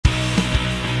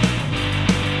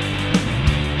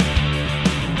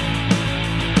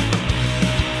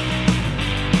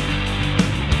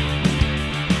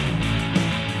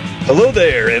Hello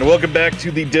there, and welcome back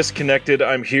to The Disconnected.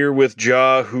 I'm here with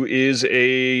Ja, who is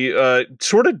a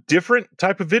sort of different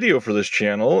type of video for this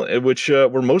channel, in which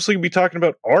we're mostly going to be talking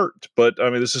about art, but I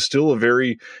mean, this is still a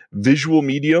very visual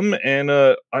medium, and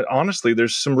honestly,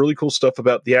 there's some really cool stuff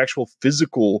about the actual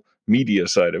physical media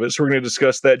side of it, so we're going to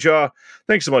discuss that. Ja,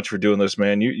 thanks so much for doing this,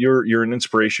 man. You're an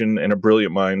inspiration and a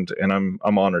brilliant mind, and I'm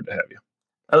honored to have you.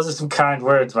 Those are some kind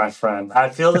words, my friend. I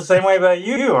feel the same way about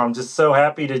you. I'm just so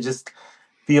happy to just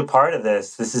be a part of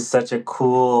this. This is such a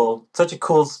cool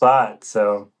spot.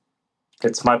 So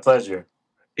it's my pleasure.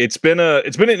 It's been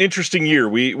an interesting year.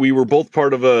 We were both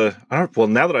part of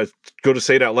now that I go to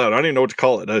say it out loud, I don't even know what to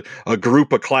call it. A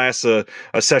group, a class, a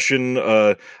session,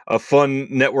 a fun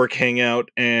network hangout,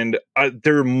 and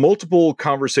there are multiple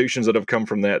conversations that have come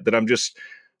from that I'm just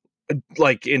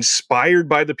like inspired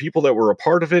by the people that were a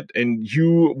part of it, and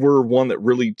you were one that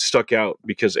really stuck out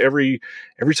because every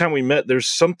time we met, there's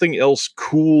something else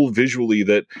cool visually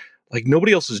that like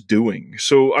nobody else is doing.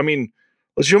 So I mean,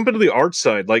 let's jump into the art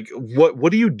side. Like,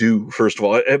 what do you do, first of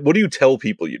all? What do you tell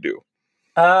people you do?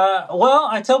 Well,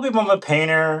 I tell people I'm a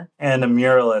painter and a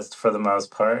muralist for the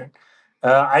most part.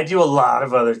 I do a lot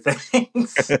of other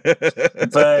things,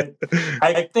 but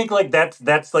I think like that's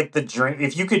like the dream.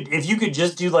 If you could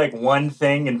just do like one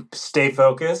thing and stay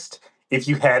focused, if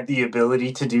you had the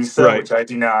ability to do so, Right. which I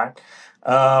do not,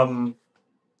 then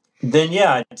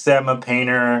yeah, I'd say I'm a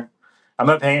painter. I'm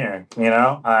a painter.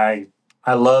 I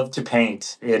love to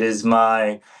paint. It is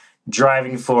my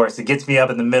driving force. It gets me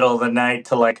up in the middle of the night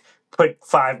to like put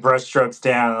 5 brush strokes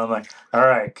down. And I'm like, all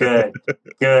right, good,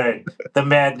 good. The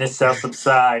madness shall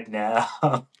subside now.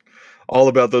 All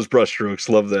about those brushstrokes.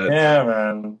 Love that. Yeah,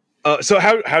 man. So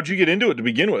how'd you get into it to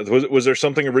begin with? Was there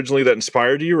something originally that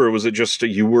inspired you, or was it just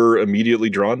you were immediately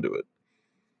drawn to it?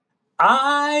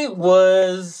 I'm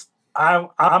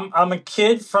a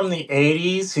kid from the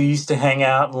 80s who used to hang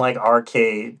out in like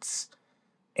arcades.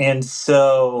 And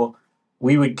so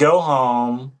we would go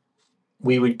home,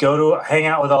 we would go to hang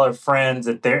out with all our friends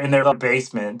in their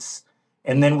basements,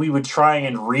 and then we would try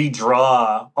and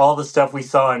redraw all the stuff we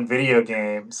saw in video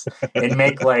games and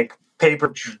make like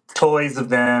paper toys of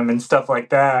them and stuff like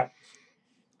that.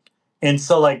 And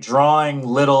so like drawing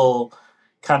little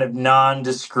kind of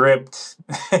nondescript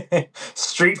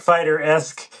Street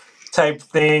Fighter-esque type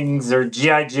things or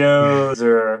G.I. Joes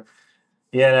or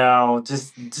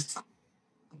just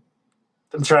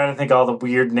I'm trying to think all the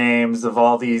weird names of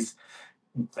all these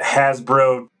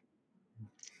Hasbro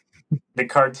the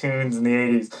cartoons in the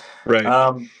 80s. Right.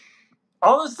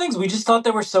 All those things, we just thought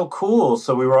they were so cool.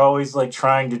 So we were always like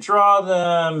trying to draw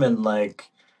them. And like,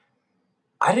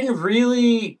 I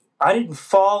didn't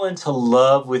fall into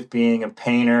love with being a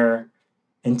painter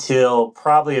until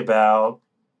probably about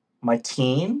my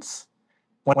teens.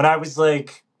 When I was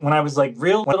like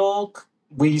real little,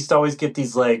 we used to always get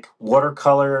these like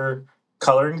watercolor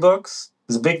coloring books. It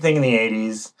was a big thing in the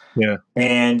 80s. Yeah.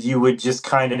 And you would just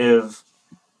kind of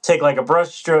take like a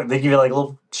brush stroke. They give you like a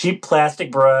little cheap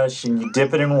plastic brush, and you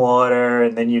dip it in water,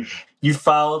 and then you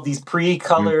follow these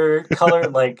pre-colored color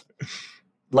like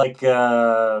I'm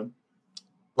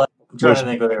trying to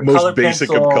think of it. Most Color basic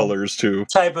pencil of colors too.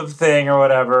 type of thing or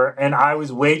whatever. And I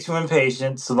was way too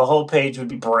impatient, so the whole page would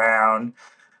be brown.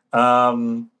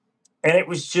 And it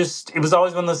was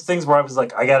always one of those things where I was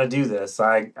like, I got to do this.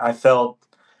 I felt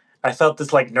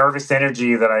this like nervous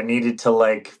energy that I needed to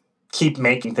like keep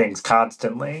making things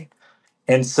constantly.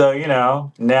 And so,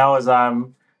 now as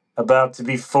I'm about to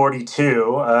be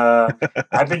 42,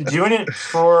 I've been doing it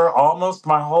for almost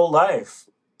my whole life.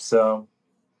 So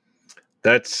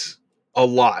that's a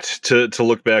lot to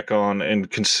look back on and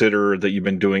consider that you've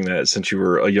been doing that since you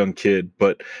were a young kid,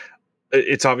 but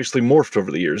it's obviously morphed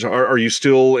over the years. Are you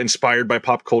still inspired by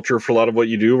pop culture for a lot of what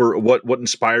you do, or what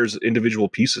inspires individual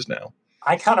pieces now?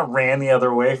 I kind of ran the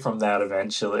other way from that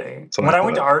eventually. So when I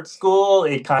went to art school,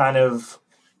 it kind of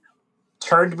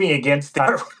turned me against the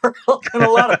art world in a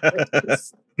lot of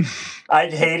ways. I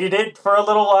hated it for a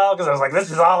little while because I was like, this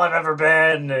is all I've ever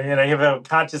been. And, you have a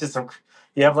consciousness of,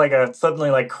 you have like a suddenly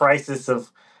like crisis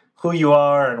of who you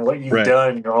are and what you've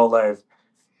done your whole life.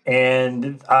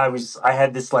 And I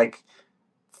had this like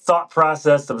thought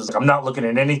process that was like, I'm not looking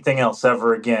at anything else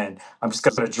ever again. I'm just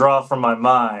going to draw from my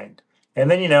mind. And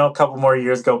then, a couple more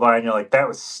years go by and you're like, that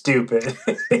was stupid.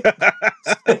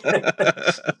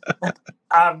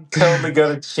 I'm totally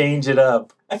going to change it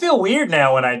up. I feel weird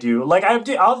now when I do. Like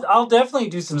I'll definitely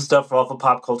do some stuff off of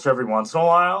pop culture every once in a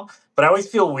while, but I always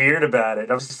feel weird about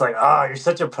it. I was just like, oh, you're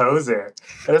such a poser.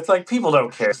 And it's like, people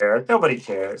don't care. Nobody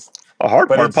cares. A hard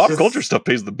part, pop culture stuff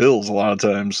pays the bills a lot of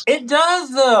times. It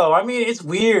does, though. I mean, it's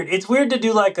weird. It's weird to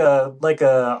do like a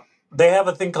they have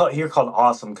a thing called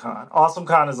Awesome Con. Awesome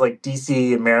Con is like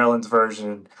DC and Maryland's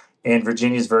version and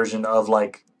Virginia's version of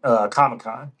like Comic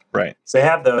Con. Right. So they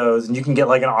have those, and you can get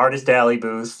like an artist alley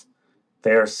booth.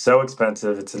 They are so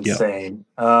expensive, it's Yeah. insane.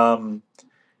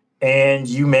 And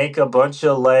you make a bunch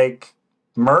of like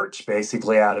merch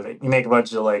basically out of it. You make a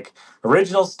bunch of like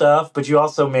original stuff, but you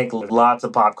also make lots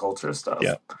of pop culture stuff.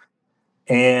 Yeah.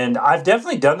 And I've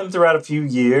definitely done them throughout a few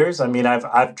years. I mean,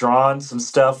 I've drawn some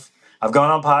stuff. I've gone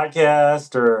on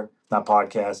podcast or not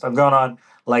podcast. I've gone on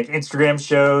like Instagram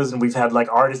shows, and we've had like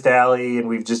Artist Alley, and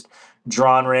we've just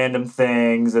drawn random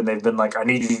things, and they've been like, "I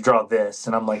need you to draw this,"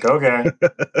 and I'm like, "Okay."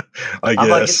 I I'm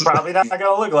like, "It's guess. probably not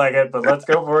gonna look like it, but let's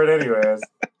go for it anyways."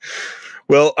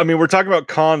 Well, I mean, we're talking about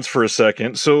cons for a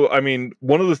second. So, I mean,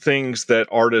 one of the things that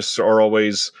artists are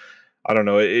always, I don't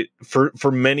know, for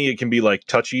many it can be like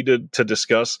touchy to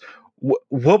discuss.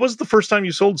 What was the first time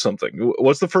you sold something?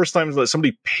 What's the first time that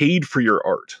somebody paid for your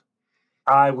art?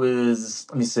 Let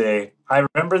me see. I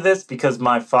remember this because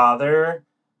my father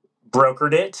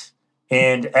brokered it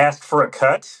and asked for a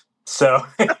cut. So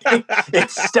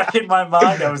it stuck in my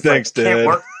mind. I was Thanks, like,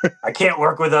 Dad. I can't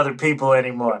work with other people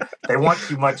anymore. They want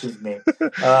too much of me.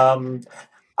 Um,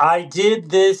 I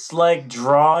did this like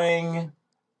drawing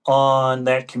on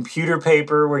that computer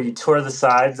paper where you tore the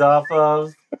sides off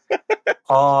of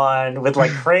on with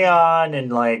like crayon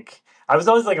and like I was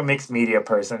always like a mixed media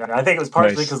person. And I think it was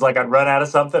partially Nice. because like I'd run out of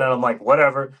something and I'm like,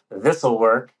 whatever, this'll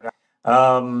work.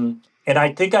 And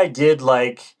I think I did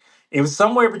like it was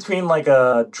somewhere between like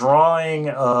a drawing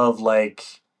of like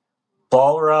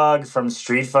Balrog from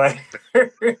Street Fighter,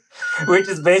 which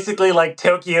is basically like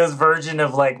Tokyo's version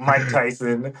of like Mike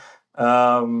Tyson.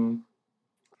 Um,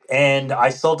 and I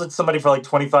sold it to somebody for like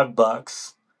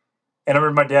 $25. And I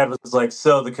remember my dad was like,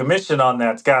 "So the commission on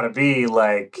that's got to be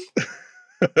like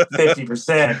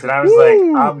 50%." And I was like,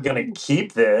 Woo! "I'm gonna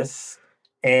keep this,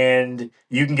 and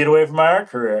you can get away from my art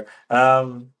career."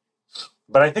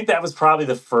 But I think that was probably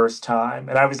the first time,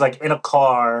 and I was like in a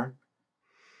car.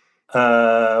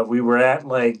 We were at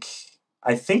like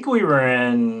I think we were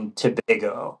in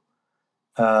Tobago,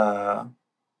 uh,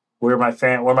 where my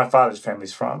father's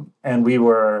family's from, and we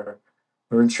were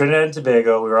in Trinidad and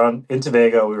Tobago. We were on in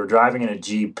Tobago. We were driving in a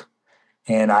Jeep,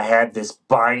 and I had this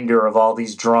binder of all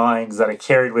these drawings that I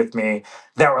carried with me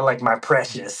that were like my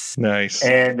precious. Nice.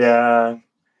 And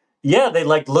yeah, they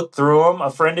like looked through them.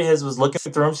 A friend of his was looking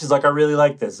through them. She's like, "I really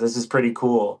like this. This is pretty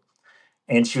cool."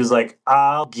 And she was like,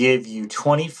 "I'll give you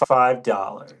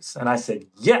 $25." And I said,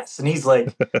 "Yes." And he's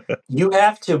like, "You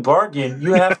have to bargain.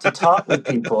 You have to talk with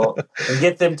people and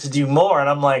get them to do more." And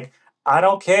I'm like, "I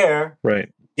don't care.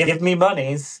 Right. Give me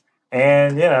monies."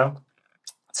 And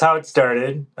that's how it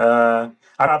started. I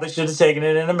probably should have taken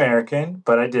it in American,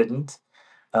 but I didn't.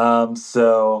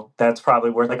 So that's probably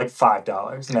worth like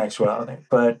 $5 in actuality.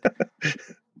 But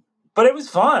it was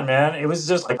fun, man. It was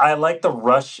just like I like the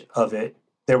rush of it.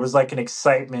 There was like an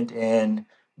excitement in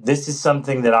this is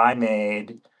something that I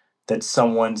made that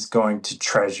someone's going to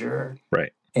treasure.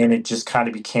 Right. And it just kind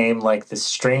of became like this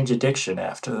strange addiction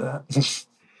after that.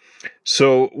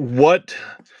 So what's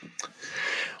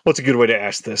a good way to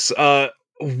ask this?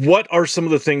 What are some of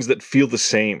the things that feel the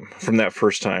same from that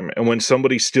first time? And when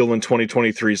somebody still in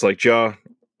 2023 is like, "Ja,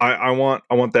 I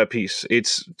want that piece.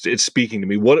 It's speaking to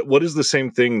me." What is the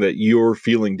same thing that you're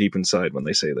feeling deep inside when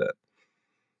they say that?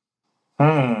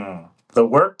 The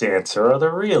work dancer or the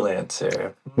real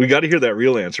answer? We got to hear that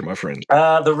real answer, my friend.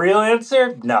 The real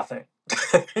answer, nothing.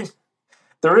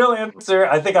 The real answer,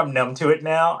 I think I'm numb to it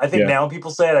now. I think Yeah. now when people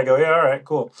say it, I go, "Yeah, all right,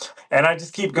 cool," and I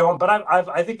just keep going. But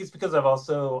I think it's because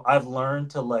I've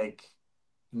learned to like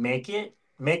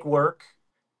make work,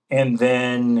 and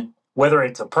then whether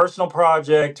it's a personal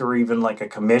project or even like a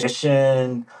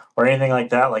commission or anything like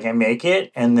that, like I make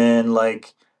it, and then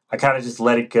like I kind of just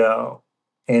let it go,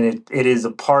 and it is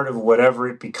a part of whatever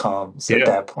it becomes at Yeah.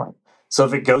 that point. So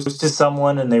if it goes to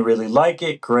someone and they really like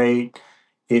it, great.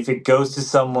 If it goes to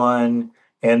someone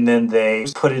and then they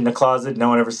put it in the closet, no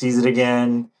one ever sees it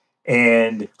again,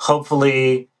 and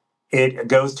hopefully it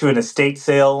goes to an estate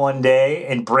sale one day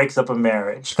and breaks up a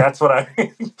marriage. That's what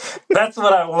I that's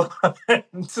what I want.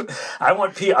 I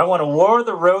want a War of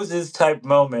the Roses type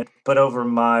moment, but over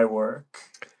my work.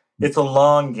 It's a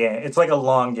long game. It's like a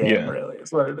long game, Yeah. really.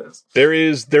 It's what it is. There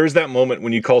is that moment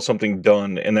when you call something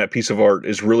done and that piece of art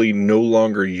is really no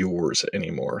longer yours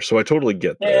anymore. So I totally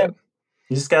get Yeah. that.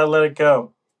 You just gotta let it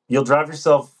go. You'll drive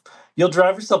yourself you'll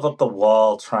drive yourself up the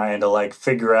wall trying to like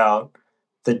figure out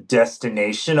the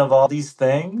destination of all these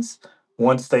things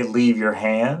once they leave your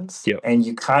hands. Yep. And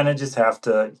you kind of just have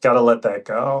to gotta let that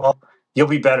go. You'll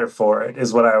be better for it,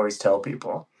 is what I always tell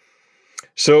people.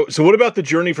 So what about the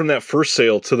journey from that first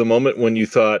sale to the moment when you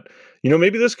thought,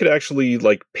 maybe this could actually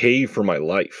like pay for my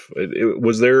life?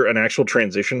 Was there an actual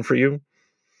transition for you?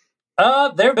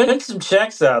 There have been some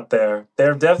checks out there. There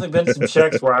have definitely been some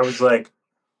checks where I was like,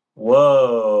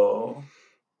 whoa,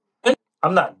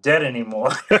 I'm not dead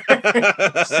anymore. Type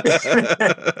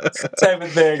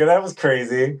of thing. And that was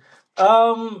crazy.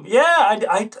 Yeah,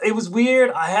 it was weird.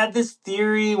 I had this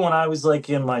theory when I was like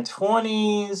in my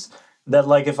 20s that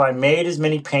like if I made as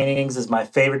many paintings as my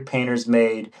favorite painters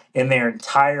made in their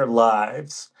entire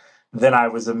lives, then I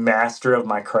was a master of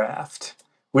my craft.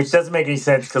 Which doesn't make any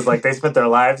sense because like they spent their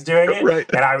lives doing it, Right.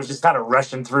 and I was just kind of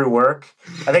rushing through work.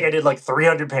 I think I did like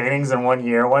 300 paintings in 1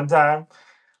 year one time.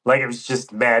 Like it was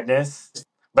just madness.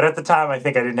 But at the time, I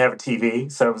think I didn't have a TV,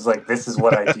 so it was like, this is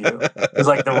what I do. It was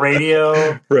like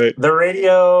Right. the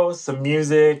radio, some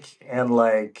music, and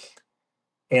like,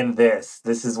 and this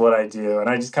is what I do. And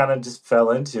I just kind of just fell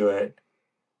into it.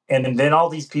 And then all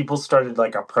these people started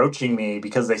like approaching me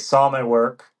because they saw my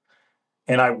work,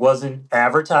 and I wasn't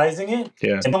advertising it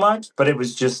Yeah. so much, but it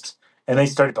was just, and they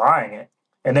started buying it,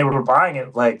 and they were buying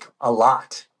it like a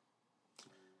lot.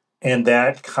 And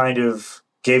that kind of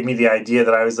gave me the idea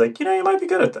that I was like, you might be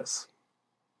good at this.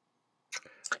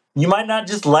 You might not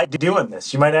just like doing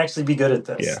this. You might actually be good at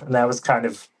this. Yeah. And that was kind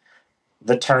of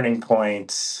the turning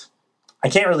point. I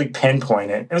can't really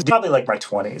pinpoint it. It was probably like my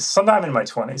 20s, sometime in my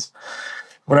 20s,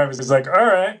 when I was just like, all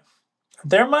right,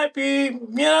 there might be,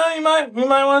 you might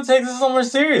want to take this a little more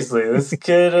seriously. This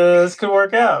could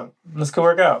work out. This could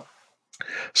work out.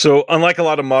 So, unlike a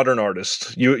lot of modern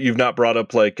artists, you've not brought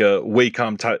up like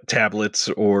Wacom tablets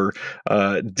or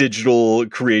digital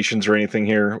creations or anything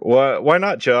here. Why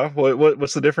not, Ja?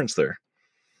 What's the difference there?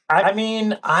 I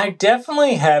mean, I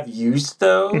definitely have used Hmm.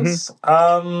 those.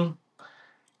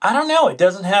 I don't know. It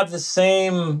doesn't have the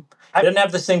same. It doesn't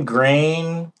have the same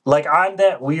grain. Like I'm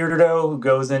that weirdo who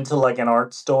goes into like an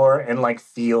art store and like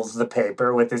feels the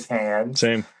paper with his hands.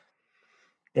 Same.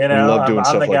 You know, Love I'm doing I'm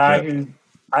stuff the like guy that. who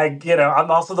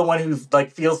I'm also the one who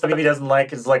like feels something he doesn't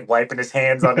like is like wiping his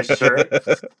hands on his shirt.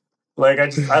 Like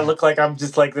I look like I'm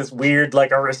just like this weird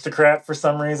like aristocrat for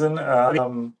some reason.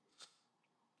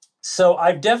 So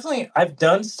I've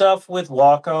done stuff with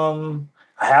Wacom.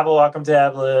 I have a Wacom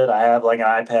tablet. I have like an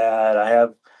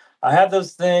iPad. I have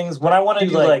those things. When I want to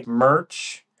do like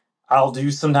merch, I'll do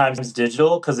sometimes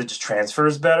digital because it just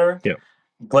transfers better. Yeah.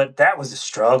 But that was a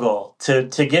struggle to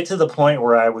get to the point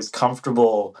where I was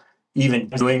comfortable even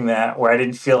doing that, where I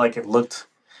didn't feel like it looked.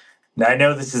 Now I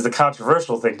know this is a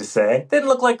controversial thing to say. It didn't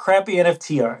look like crappy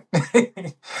NFT art.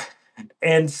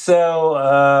 And so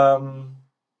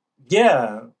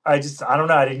yeah, I don't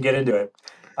know. I didn't get into it.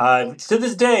 To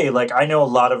this day, like I know a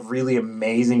lot of really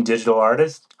amazing digital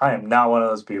artists. I am not one of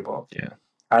those people. Yeah.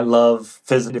 I love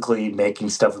physically making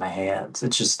stuff with my hands.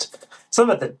 It's just some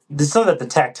of the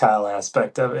tactile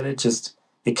aspect of it.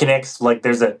 It connects like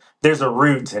there's a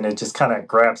root and it just kind of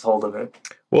grabs hold of it.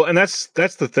 Well, and that's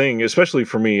the thing, especially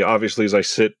for me. Obviously, as I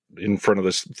sit in front of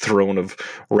this throne of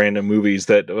random movies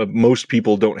that most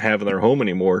people don't have in their home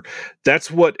anymore. That's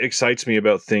what excites me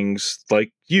about things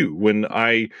like you. When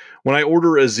I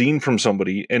order a zine from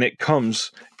somebody and it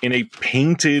comes in a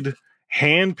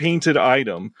hand painted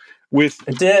item with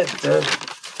It did. It did.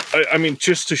 I mean,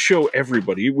 just to show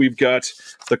everybody, we've got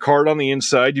the card on the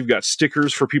inside. You've got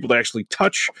stickers for people to actually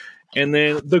touch. And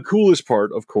then the coolest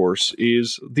part, of course,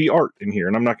 is the art in here.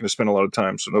 And I'm not going to spend a lot of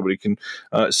time so nobody can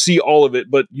see all of it.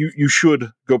 But you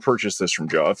should go purchase this from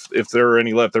Jaw. If there are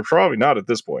any left, they're probably not at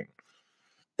this point.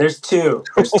 There's two.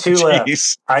 There's Oh, two left.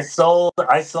 jeez. I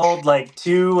sold like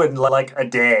two in like a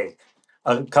day.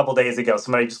 A couple days ago,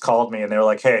 somebody just called me and they were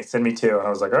like, "Hey, send me two." And I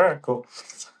was like, "All right, cool."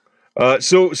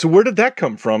 So where did that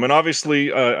come from? And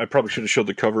obviously, I probably should have showed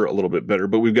the cover a little bit better.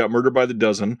 But we've got Murder by the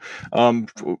Dozen.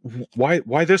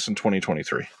 Why this in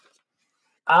 2023?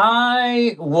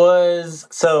 I'm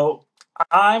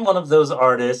one of those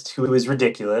artists who is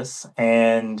ridiculous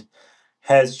and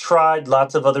has tried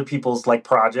lots of other people's like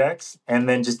projects and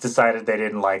then just decided they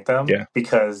didn't like them Yeah.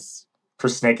 because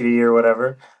persnickety or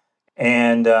whatever.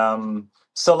 And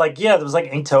so like yeah, there was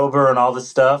like Inktober and all this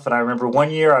stuff. And I remember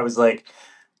 1 year I was like,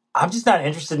 I'm just not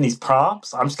interested in these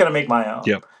prompts. I'm just gonna make my own.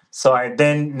 Yep. So I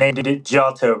then named it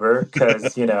Jawtober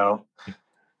because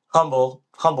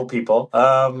humble people.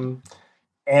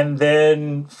 And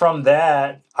then from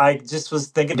that, I just was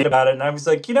thinking about it, and I was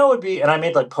like, it would be. And I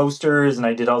made like posters, and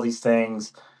I did all these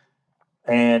things,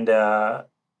 and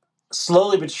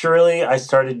slowly but surely, I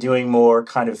started doing more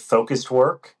kind of focused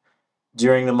work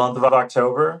during the month of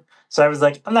October. So I was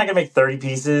like, I'm not gonna make 30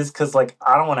 pieces because like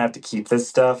I don't want to have to keep this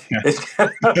stuff. It's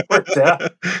kind of worked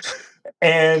out.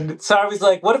 And so I was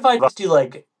like, what if I just do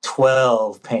like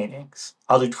 12 paintings?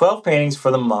 I'll do 12 paintings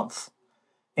for the month.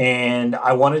 And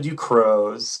I want to do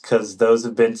crows because those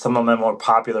have been some of my more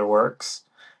popular works.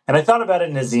 And I thought about it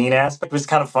in a zine aspect, which is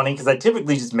kind of funny because I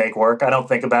typically just make work. I don't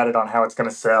think about it on how it's going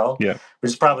to sell, Yeah.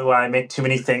 which is probably why I make too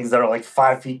many things that are like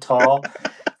 5 feet tall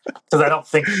because I don't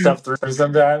think stuff through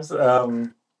sometimes.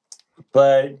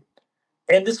 But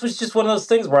and this was just one of those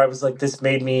things where I was like, this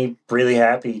made me really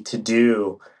happy to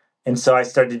do. And so I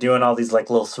started doing all these like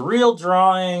little surreal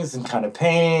drawings and kind of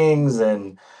paintings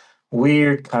and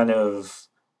weird kind of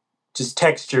just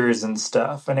textures and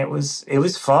stuff. And it was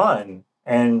fun.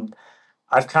 And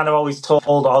I've kind of always told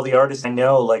all the artists I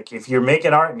know, like, if you're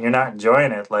making art and you're not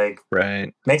enjoying it, like,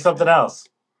 Right. make something else.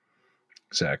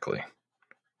 Exactly.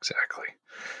 Exactly.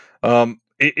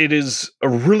 It is a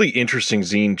really interesting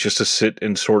zine just to sit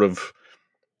and sort of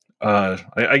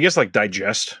I guess like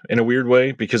digest in a weird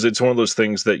way, because it's one of those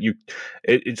things that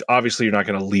it's obviously you're not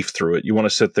going to leaf through it. You want to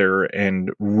sit there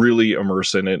and really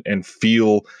immerse in it and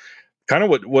feel kind of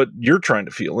what you're trying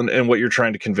to feel and what you're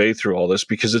trying to convey through all this,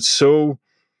 because it's so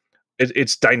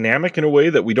it's dynamic in a way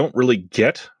that we don't really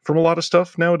get from a lot of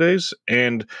stuff nowadays.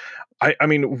 And I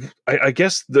mean, I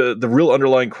guess the real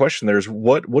underlying question there is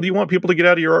what do you want people to get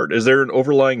out of your art? Is there an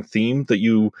overlying theme that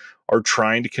you are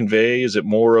trying to convey? Is it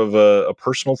more of a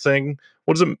personal thing?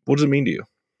 What does it mean to you?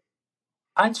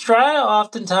 I try to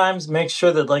oftentimes make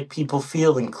sure that like people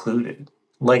feel included.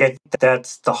 Like I think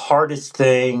that's the hardest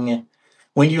thing.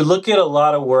 When you look at a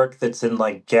lot of work that's in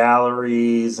like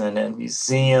galleries and in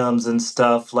museums and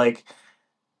stuff, like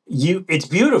it's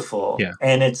beautiful Yeah.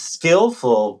 and it's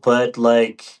skillful, but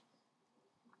like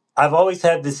I've always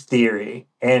had this theory,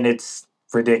 and it's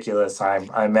ridiculous, I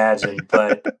imagine,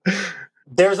 but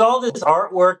there's all this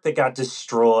artwork that got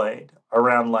destroyed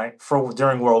around like for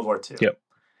during World War II. Yep.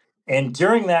 And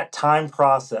during that time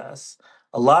process,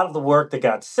 a lot of the work that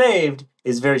got saved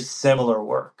is very similar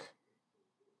work.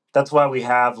 That's why we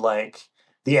have like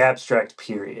the abstract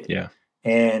period Yeah.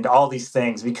 and all these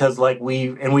things, because like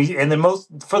and the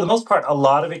most for the most part, a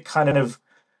lot of it kind of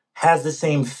has the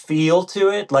same feel to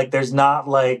it. Like there's not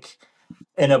like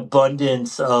an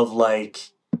abundance of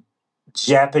like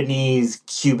Japanese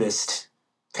cubist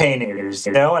painters,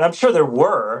 and I'm sure there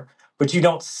were, but you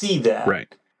don't see that.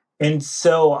 Right. And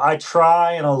so I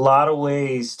try in a lot of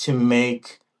ways to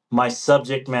make my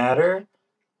subject matter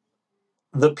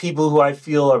the people who I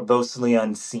feel are mostly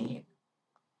unseen,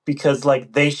 because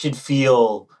like they should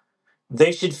feel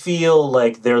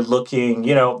like they're looking,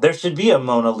 there should be a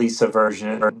Mona Lisa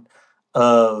version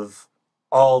of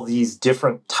all these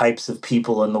different types of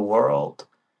people in the world.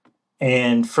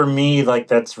 And for me, like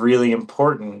that's really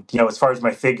important, as far as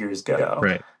my figures go.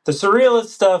 Right. The surrealist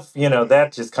stuff,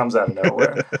 that just comes out of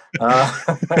nowhere.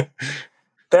 Uh,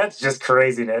 that's just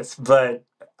craziness. But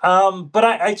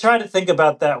I try to think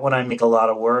about that when I make a lot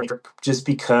of work, just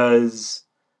because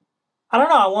I don't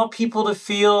know. I want people to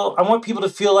feel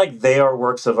like they are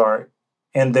works of art,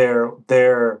 and they're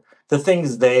the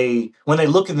things when they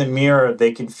look in the mirror,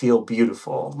 they can feel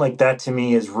beautiful. Like that to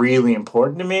me is really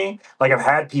important to me. Like I've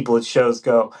had people at shows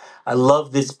go, "I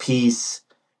love this piece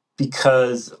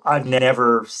because I've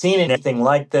never seen anything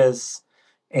like this,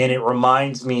 and it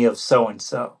reminds me of so and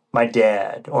so, my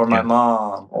dad or my Yeah.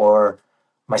 mom or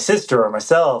my sister or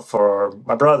myself or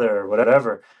my brother or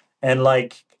whatever." And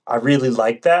like I really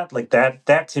like that. Like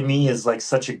that to me is like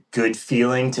such a good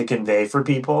feeling to convey for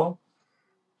people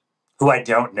who I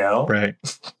don't know. Right.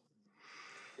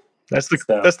 That's the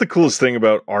So that's the coolest thing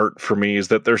about art for me, is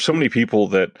that there's so many people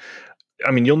that, I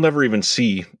mean, you'll never even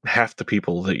see half the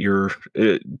people that you're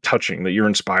touching, that you're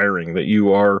inspiring, that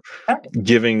you are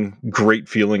giving great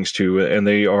feelings to, and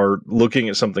they are looking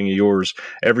at something of yours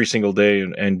every single day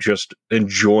and just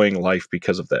enjoying life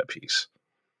because of that piece.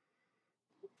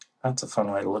 that's a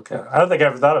fun way to look at it. I don't think I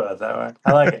ever thought about it that way.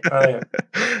 I like it. I like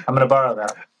it. I'm gonna borrow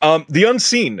that. The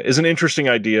unseen is an interesting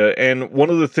idea, and one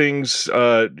of the things,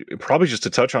 probably just to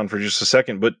touch on for just a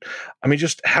second, but I mean,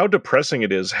 just how depressing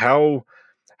it is, how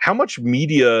much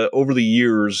media over the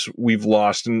years we've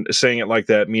lost, and saying it like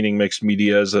that, meaning mixed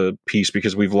media as a piece,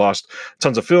 because we've lost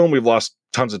tons of film, we've lost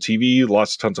tons of TV,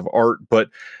 lost tons of art, but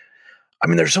I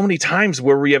mean, there's so many times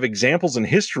where we have examples in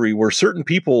history where certain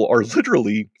people are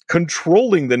literally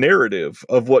controlling the narrative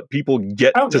of what people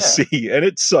get Oh to yeah. see, and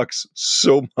it sucks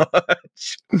so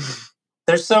much.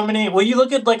 There's so many. Well, you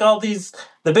look at like all these.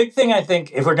 The big thing I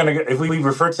think, if we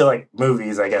refer to like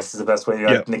movies, I guess is the best way to Yeah,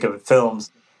 like, think of it. Films.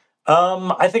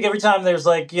 I think every time there's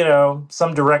like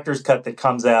some director's cut that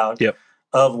comes out yep,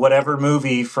 of whatever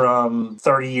movie from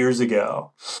 30 years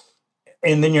ago,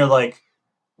 and then you're like,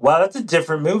 wow, that's a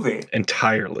different movie.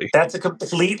 entirely. That's a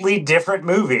completely different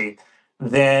movie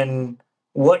than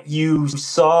what you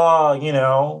saw,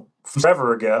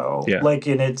 forever ago. Yeah. Like,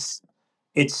 and it's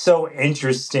so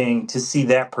interesting to see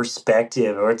that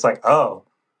perspective, or it's like, oh,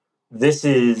 this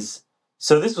is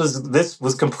this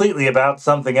was completely about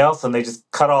something else, and they just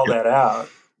cut all Yep. that out.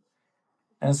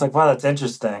 And it's like, wow, that's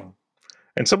interesting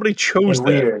And somebody chose and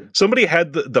that. weird. Somebody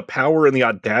had the power and the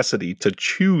audacity to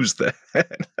choose that.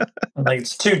 I'm like,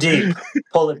 it's too deep.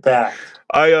 Pull it back.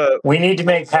 I We need to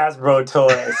make Hasbro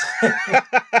toys.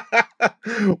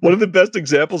 one of the best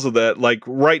examples of that, like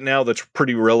right now, that's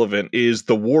pretty relevant is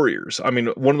The Warriors. I mean,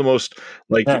 one of the most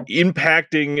like Yeah,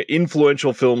 impacting,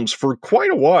 influential films for quite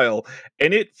a while,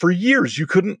 and it for years you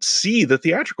couldn't see the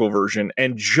theatrical version,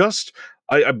 and just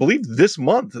I believe this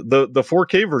month the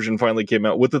 4K version finally came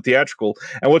out with the theatrical.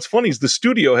 And what's funny is the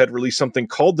studio had released something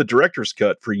called the director's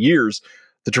cut for years.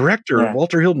 The director, yeah.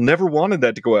 Walter Hill, never wanted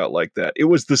that to go out like that. It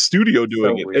was the studio So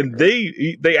doing it, and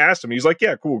weird. they asked him. He's like,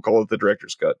 "Yeah, cool, call it the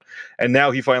director's cut." And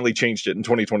now he finally changed it in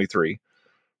 2023.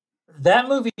 That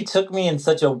movie took me in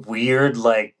such a weird,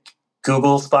 like,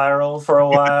 Google spiral for a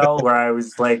while, where I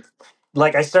was like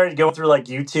I started going through like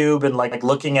YouTube and like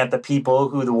looking at the people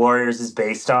who the Warriors is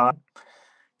based on,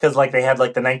 because like they had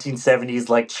like the 1970s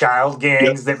like child Yep.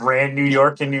 gangs that ran New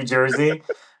York and New Jersey,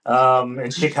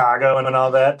 and Chicago and all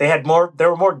that.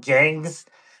 There were more gangs.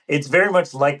 It's very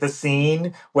much like the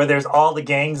scene where there's all the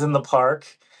gangs in the park,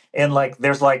 and like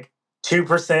there's like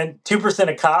 2%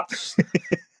 of cops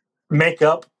make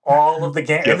up all of the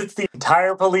gang, and Yep. it's the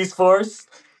entire police force,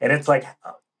 and it's like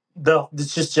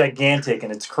it's just gigantic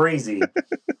and it's crazy.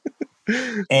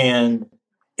 And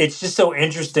it's just so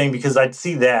interesting because I'd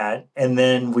see that, and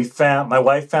then my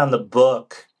wife found the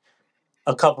book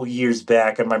a couple years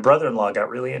back, and my brother-in-law got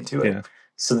really into Yeah. it.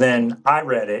 So then I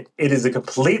read it. It is a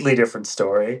completely different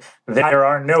story. There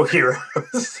are no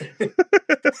heroes.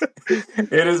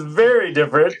 It is very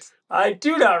different. I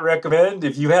do not recommend,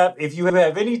 if you have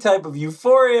any type of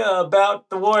euphoria about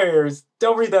the Warriors,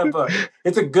 don't read that book.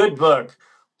 It's a good book,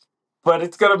 but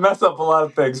it's gonna mess up a lot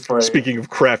of things for you. Speaking of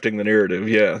crafting the narrative,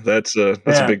 yeah, that's a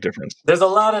Yeah. big difference. There's a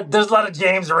lot of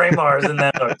James Raymars in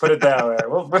that book. Put it that way.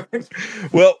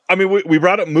 Well, I mean, we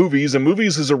brought up movies, and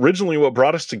movies is originally what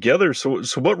brought us together. So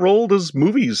what role does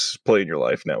movies play in your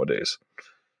life nowadays?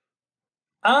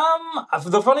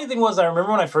 The funny thing was, I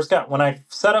remember when I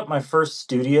set up my first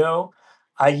studio,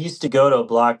 I used to go to a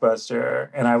Blockbuster,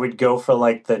 and I would go for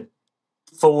like the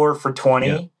 4 for Yeah,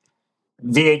 20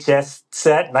 VHS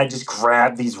set, and I just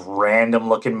grab these random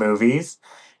looking movies,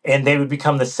 and they would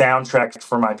become the soundtrack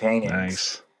for my paintings.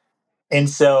 nice. And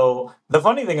so the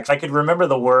funny thing is, I could remember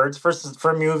the words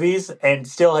for movies, and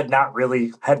still had not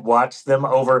really had watched them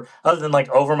over, other than like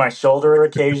over my shoulder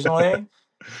occasionally.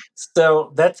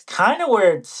 So that's kind of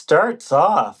where it starts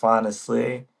off,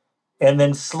 honestly. And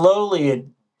then slowly it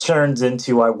turns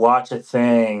into, I watch a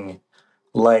thing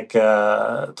like, one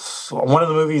of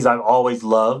the movies I've always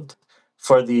loved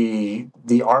for the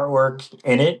artwork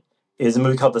in it is a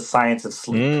movie called The Science of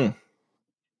Sleep. Mm,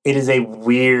 It is a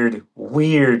weird,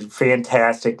 weird,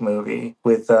 fantastic movie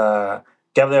with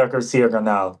Gabriel Garcia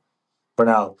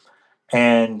Bernal,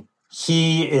 and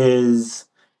he is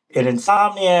an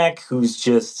insomniac who's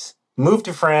just moved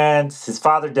to France. His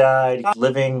father died. He's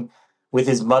living with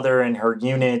his mother in her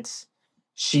unit.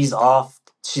 She's off.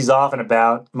 She's off and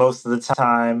about most of the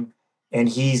time, and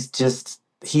he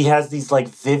has these like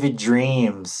vivid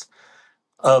dreams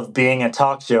of being a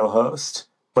talk show host.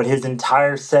 But his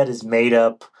entire set is made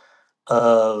up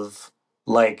of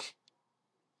like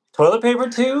toilet paper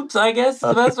tubes, I guess is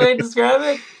the best way to describe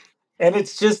it. And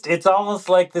it's almost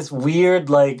like this weird,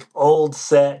 like old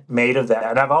set made of that.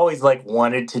 And I've always like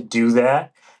wanted to do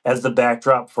that as the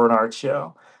backdrop for an art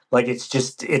show. Like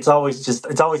it's always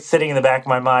sitting in the back of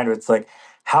my mind where it's like,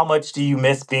 how much do you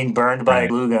miss being burned by a right.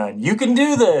 glue gun? You can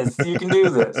do this. You can do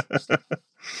this.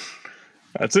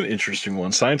 That's an interesting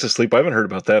one. Science of Sleep. I haven't heard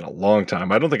about that in a long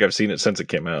time. I don't think I've seen it since it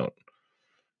came out.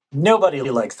 Nobody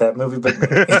likes that movie but me.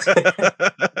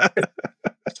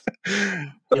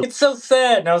 It's so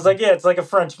sad. And I was like, yeah, it's like a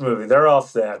French movie. They're all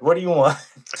sad. What do you want?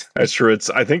 That's true. It's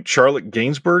I think Charlotte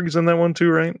Gainsbourg is in that one too,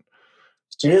 right?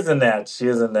 She is in that. She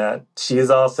is in that. She is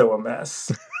also a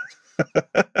mess.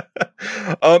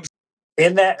 um,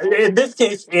 In this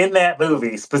case, in that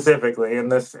movie specifically, in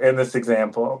this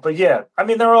example. But yeah, I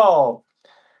mean they're all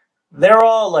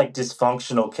like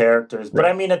dysfunctional characters. But I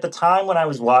right. mean at the time when I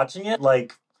was watching it,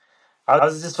 like I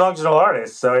was a dysfunctional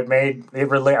artist, so I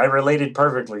related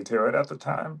perfectly to it at the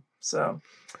time. So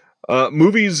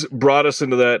Movies brought us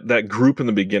into that group in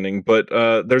the beginning, but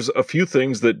there's a few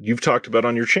things that you've talked about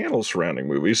on your channel surrounding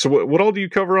movies. So what all do you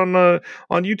cover on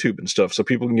YouTube and stuff, so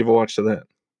people can give a watch to that?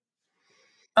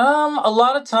 A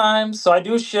lot of times, so I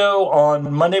do a show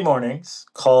on Monday mornings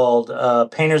called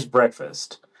Painter's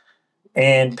Breakfast.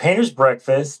 And Painter's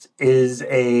Breakfast is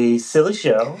a silly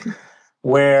show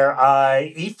where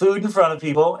I eat food in front of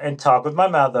people and talk with my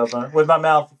mouth open, with my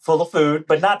mouth full of food,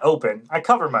 but not open. I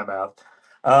cover my mouth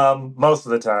most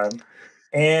of the time.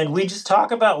 And we just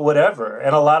talk about whatever.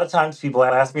 And a lot of times people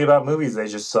ask me about movies they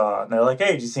just saw. And they're like,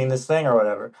 hey, did you seen this thing or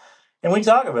whatever? And we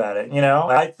talk about it, you know?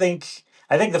 I think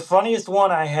the funniest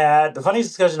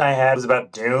discussion I had was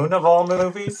about Dune of all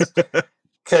movies.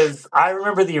 Because I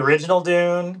remember the original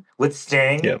Dune with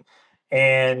Yeah, Sting,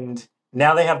 and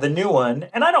now they have the new one,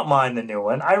 and I don't mind the new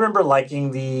one. I remember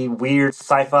liking the weird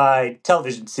sci-fi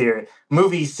television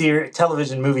movie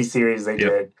series they yep,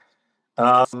 did,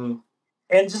 um,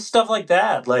 and just stuff like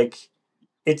that. Like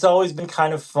it's always been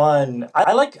kind of fun.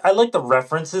 I like the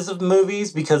references of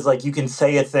movies because like you can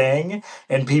say a thing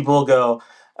and people go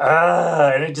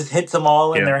and it just hits them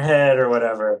all in yeah. their head or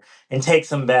whatever and takes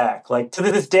them back. Like to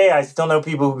this day, I still know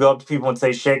people who go up to people and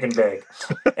say shake and bake,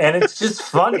 and it's just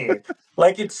funny.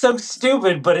 Like it's so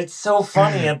stupid, but it's so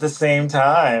funny at the same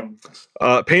time.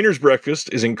 Painter's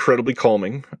Breakfast is incredibly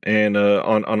calming, and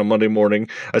on a Monday morning,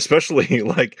 especially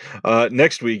like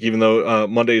next week, even though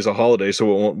Monday is a holiday,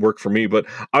 so it won't work for me. But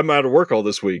I'm out of work all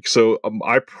this week, so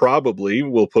I probably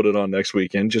will put it on next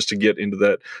weekend just to get into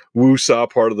that woo-saw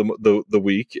part of the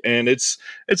week. And it's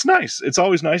nice. It's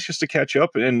always nice just to catch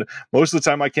up. And most of the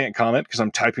time, I can't comment because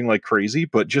I'm typing like crazy.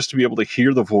 But just to be able to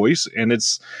hear the voice, and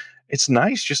it's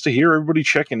nice just to hear everybody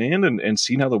checking in and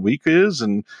seeing how the week is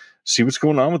and see what's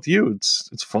going on with you.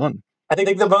 It's fun. I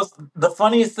think the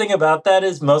funniest thing about that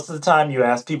is most of the time you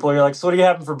ask people, you're like, so what are you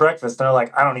having for breakfast? And they're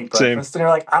like, I don't eat Same. breakfast. And you're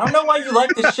like, I don't know why you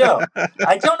like this show.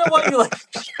 I don't know why you like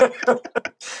this show.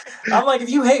 I'm like, if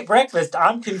you hate breakfast,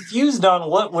 I'm confused on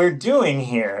what we're doing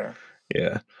here.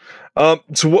 Yeah.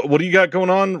 So what do you got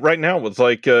going on right now with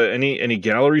like any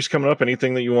galleries coming up?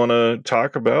 Anything that you want to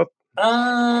talk about?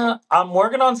 I'm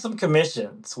working on some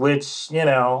commissions, which,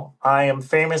 I am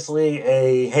famously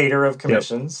a hater of Yep.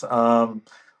 commissions.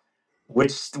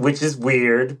 Which is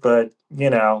weird, but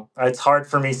it's hard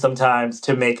for me sometimes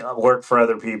to make work for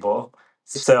other people.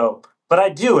 So, but I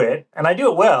do it, and I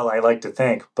do it well. I like to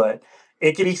think, but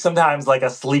it can be sometimes like a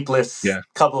sleepless Yeah.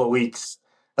 couple of weeks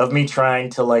of me trying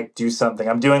to like do something.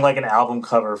 I'm doing like an album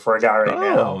cover for a guy right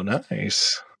Oh, now,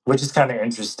 nice. which is kind of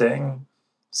interesting.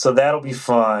 So that'll be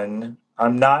fun.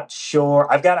 I'm not sure.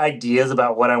 I've got ideas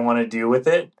about what I want to do with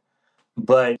it,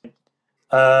 but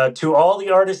to all the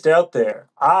artists out there,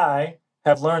 I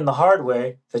have learned the hard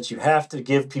way that you have to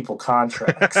give people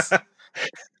contracts.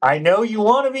 I know you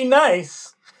want to be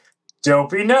nice. Don't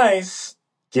be nice.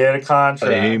 Get a Amen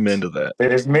contract. to that.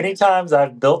 There's many times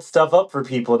I've built stuff up for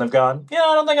people and they've gone, I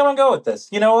don't think I'm going to go with this.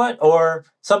 You know what? Or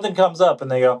something comes up and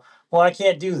they go, well, I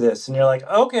can't do this. And you're like,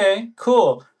 okay,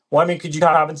 cool. Well, I mean, could you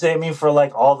compensate me for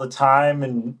like all the time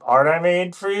and art I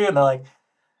made for you? And they're like,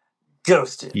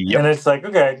 ghosted. Yep. And it's like,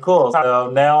 okay, cool.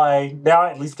 So now I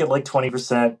at least get like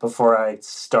 20% before I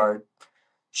start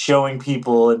showing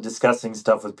people and discussing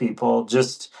stuff with people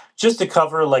just to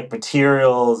cover like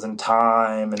materials and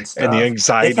time and And the stuff. It's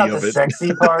anxiety not the of it.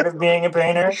 sexy part of being a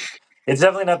painter. It's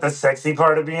definitely not the sexy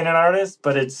part of being an artist,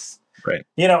 but it's Right.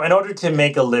 in order to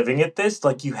make a living at this,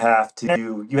 like you have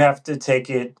to take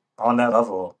it on that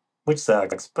level, which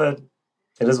sucks, but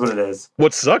it is what it is.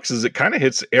 What sucks is it kind of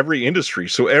hits every industry,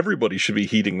 so everybody should be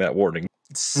heeding that warning.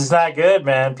 It's just not good,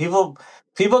 man. People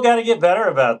got to get better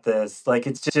about this. Like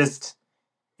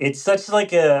it's such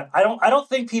like a I don't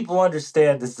think people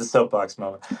understand. This is the soapbox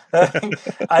moment.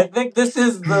 I think this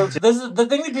is the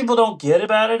thing that people don't get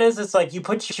about it is it's like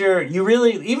you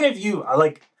really, even if you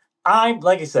like,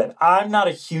 like I said, I'm not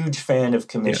a huge fan of Yeah.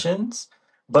 commissions,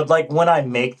 but like when I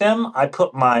make them, I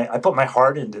put my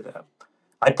heart into them.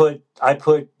 I put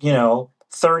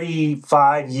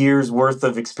 35 years worth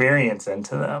of experience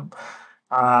into them.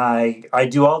 I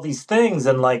do all these things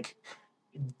and like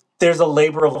there's a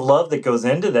labor of love that goes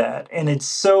into that, and it's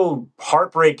so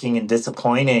heartbreaking and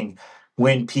disappointing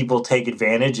when people take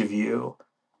advantage of you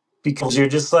because you're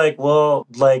just like, well,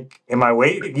 like am I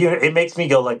wait it makes me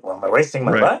go like, well, am I wasting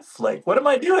my Right. life? Like what am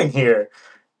I doing here?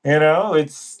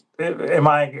 Am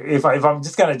I if I'm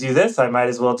just going to do this, I might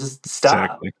as well just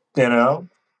stop, Exactly. you know?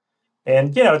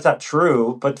 And it's not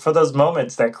true, but for those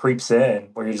moments that creeps in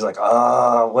where you're just like,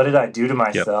 oh, what did I do to Yep.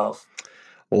 myself?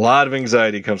 A lot of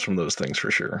anxiety comes from those things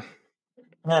for sure.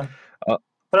 Yeah, Uh,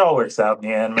 it all works out in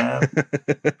the end, man.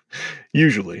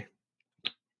 Usually.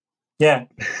 Yeah.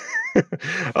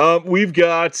 We've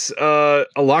got a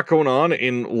lot going on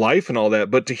in life and all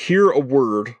that, but to hear a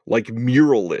word like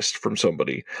muralist from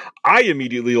somebody, I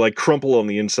immediately like crumple on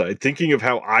the inside, thinking of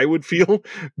how I would feel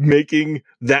making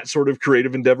that sort of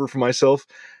creative endeavor for myself.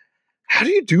 How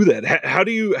do you do that? How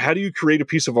do you create a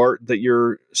piece of art that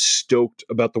you're stoked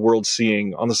about the world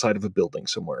seeing on the side of a building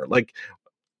somewhere? Like,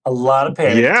 A lot of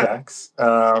panic yeah, attacks.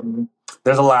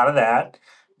 There's a lot of that.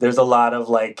 There's a lot of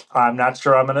like, I'm not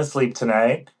sure I'm going to sleep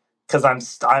tonight because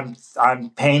I'm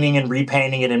painting and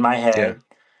repainting it in my yeah, head,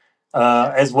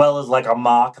 as well as like a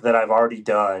mock that I've already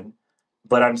done.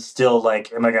 But I'm still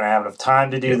like, am I going to have enough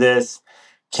time to do yeah, this?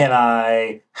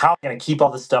 How am I going to keep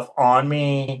all this stuff on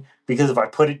me? Because if I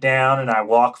put it down and I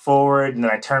walk forward and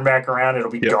then I turn back around,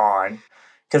 it'll be yep, gone.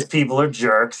 Because people are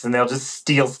jerks and they'll just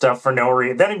steal stuff for no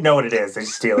reason. They don't even know what it is. They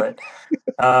steal it.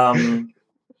 Um,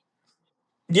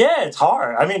 yeah, it's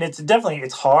hard. I mean,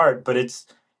 it's hard, but it's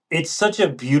such a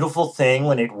beautiful thing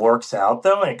when it works out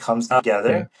though and it comes yeah,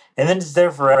 together and then it's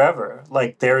there forever.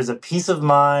 Like there is a piece of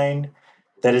mine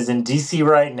that is in DC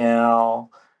right now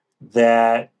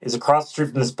that is across the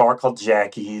street from this bar called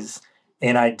Jackie's,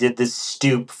 and I did this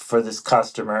stoop for this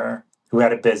customer who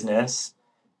had a business,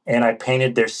 and I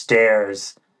painted their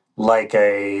stairs like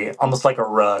a almost like a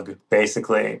rug,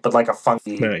 basically, but like a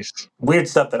funky nice, weird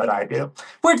stuff that I do.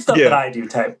 Weird stuff that yeah, I do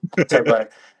type right.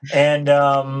 And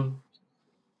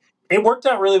it worked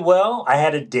out really well. I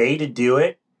had a day to do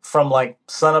it from like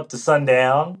sun up to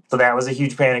sundown. So that was a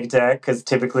huge panic attack because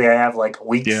typically I have like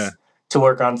yeah, weeks to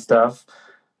work on stuff.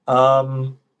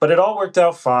 But it all worked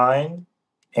out fine.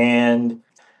 And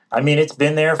I mean, it's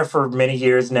been there for many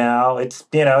years now. It's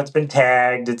been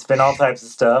tagged, it's been all types of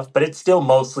stuff, but it's still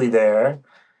mostly there.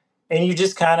 And you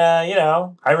just kind of,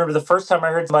 I remember the first time I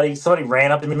heard somebody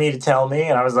ran up to me to tell me,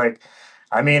 and I was like,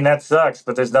 I mean, that sucks,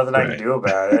 but there's nothing I can right, do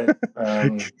about it.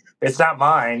 It's not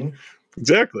mine.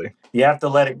 exactly, You have to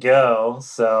let it go.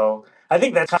 So I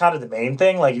think that's kind of the main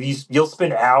thing. Like if you'll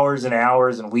spend hours and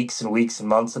hours and weeks and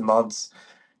months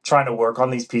trying to work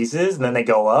on these pieces, and then they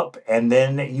go up, and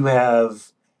then you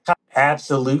have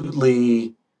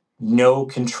absolutely no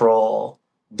control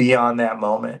beyond that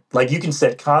moment. Like you can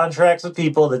set contracts with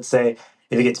people that say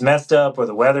if it gets messed up or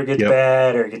the weather gets yep,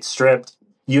 bad or it gets stripped,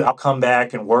 I'll come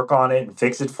back and work on it and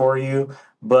fix it for you.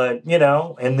 But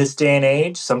in this day and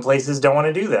age, some places don't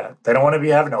want to do that. They don't want to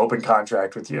have an open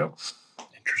contract with you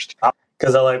interesting,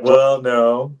 because they're like, well,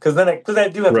 no, because I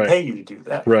do have to right, pay you to do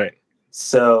that. right.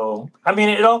 So, I mean,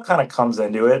 it all kind of comes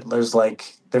into it. There's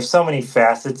so many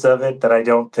facets of it that I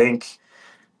don't think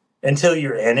until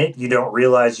you're in it, you don't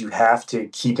realize you have to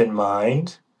keep in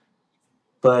mind.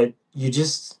 But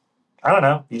I don't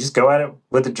know, you just go at it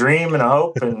with a dream and a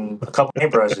hope and a couple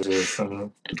paintbrushes,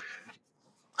 and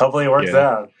hopefully it works Yeah.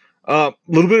 out. A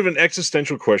little bit of an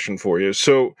existential question for you.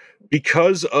 So,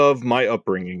 because of my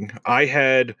upbringing, I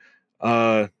had,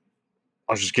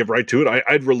 I'll just get right to it. I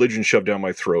had religion shoved down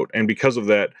my throat. And because of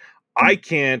that, I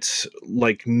can't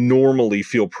like normally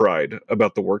feel pride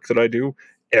about the work that I do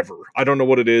ever. I don't know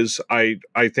what it is. I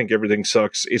think everything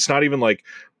sucks. It's not even like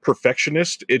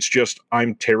perfectionist. It's just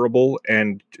I'm terrible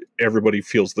and everybody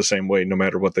feels the same way no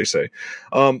matter what they say.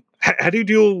 How do you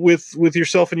deal with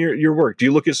yourself and your work? Do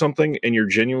you look at something and you're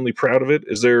genuinely proud of it?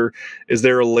 Is there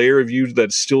a layer of you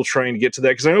that's still trying to get to that?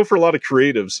 Because I know for a lot of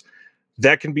creatives,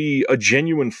 that can be a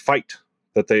genuine fight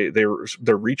that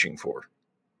they're reaching for.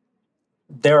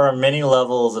 There are many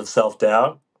levels of self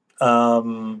doubt.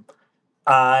 Um,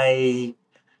 I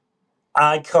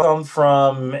I come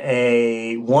from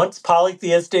a once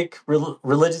polytheistic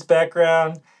religious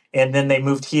background, and then they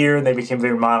moved here and they became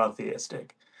very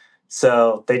monotheistic.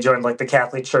 So they joined like the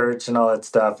Catholic Church and all that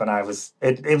stuff, and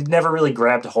it never really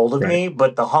grabbed hold of Right. me,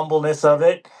 but the humbleness of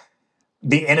it,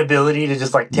 the inability to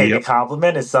just like take a Yep.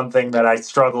 compliment is something that I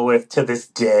struggle with to this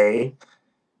day.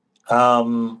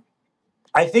 Um,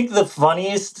 I think the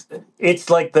funniest, it's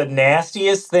like the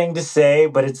nastiest thing to say,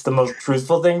 but it's the most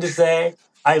truthful thing to say.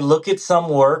 I look at some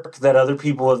work that other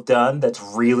people have done that's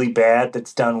really bad,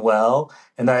 that's done well,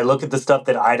 and then I look at the stuff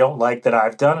that I don't like that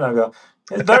I've done, and I go,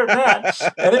 it's better than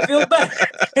that, and it feels better.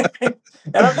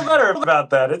 And I feel better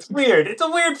about that. It's weird. It's a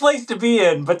weird place to be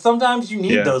in, but sometimes you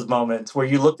need Yeah. those moments where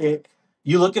you look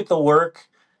at the work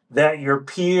that your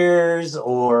peers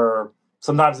or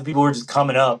sometimes the people who are just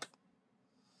coming up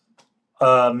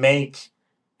make,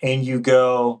 and you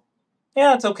go,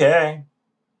 yeah, it's okay.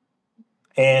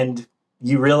 And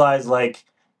you realize like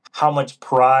how much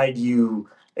pride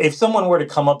if someone were to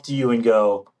come up to you and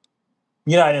go,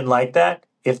 I didn't like that.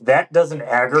 If that doesn't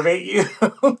aggravate you,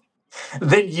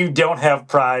 then you don't have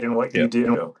pride in what you Yep.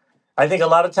 do. I think a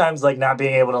lot of times, like not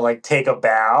being able to like take a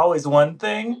bow is one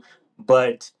thing,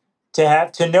 But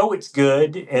to know it's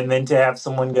good and then to have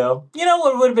someone go, you know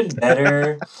what would have been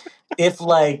better if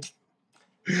like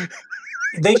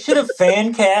they should have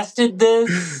fan casted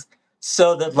this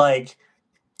so that like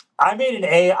I made an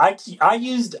AI. I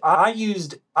used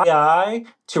AI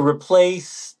to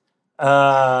replace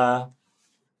uh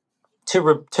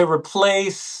to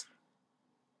replace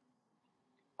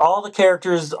all the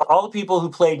characters, all the people who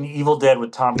played in Evil Dead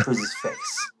with Tom Cruise's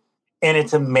face, and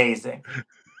it's amazing.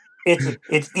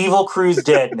 It's Evil Cruz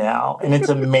dead now, and it's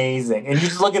amazing. And you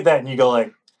just look at that and you go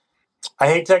like, I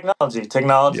hate technology.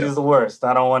 Technology Yeah. is the worst.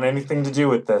 I don't want anything to do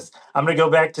with this. I'm gonna go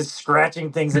back to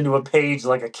scratching things into a page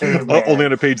like a Only caveman.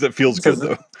 on a page that feels good Because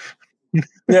though.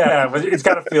 yeah, but it's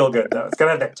got to feel good though. It's got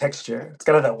to have that texture. It's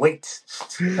got to have that weight.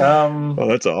 Um, Oh,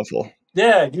 that's awful.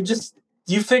 yeah,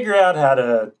 you figure out how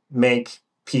to make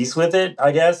peace with it.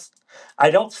 I guess.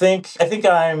 I don't think. I think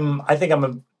I'm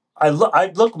a.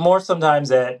 I look more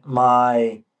sometimes at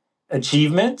my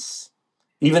achievements,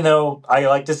 even though I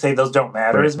like to say those don't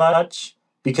matter Right. as much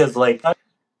because like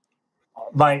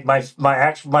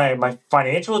my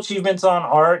financial achievements on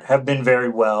art have been very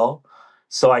well,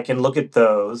 so I can look at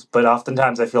those, but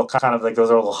oftentimes I feel kind of like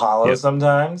those are a little hollow Yep.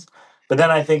 sometimes. But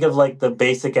then I think of like the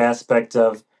basic aspect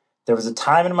of there was a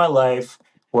time in my life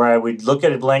where I would look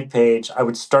at a blank page, I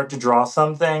would start to draw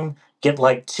something, get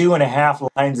like 2.5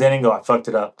 lines in and go, I fucked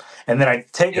it up. And then I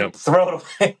take Yep. it, throw it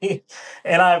away.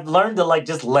 And I've learned to like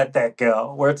just let that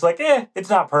go. Where it's like, it's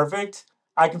not perfect.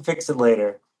 I can fix it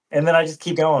later. And then I just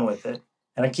keep going with it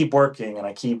and I keep working and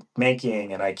I keep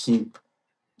making and I keep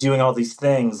doing all these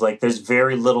things. Like there's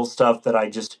very little stuff that I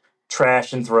just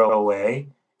trash and throw away.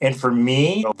 And for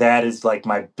me, that is like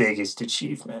my biggest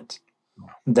achievement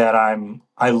that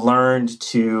I learned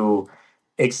to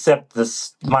accept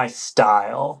this my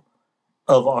style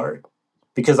of art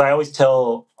because I always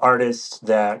tell artists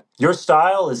that your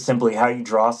style is simply how you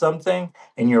draw something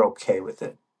and you're okay with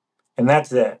it. And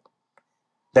that's it.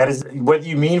 That is whether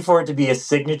you mean for it to be a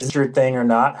signature thing or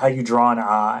not, how you draw an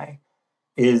eye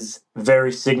is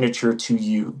very signature to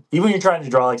you. Even when you're trying to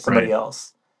draw like somebody Right.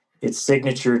 else, it's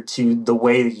signature to the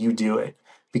way that you do it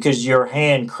because your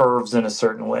hand curves in a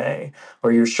certain way,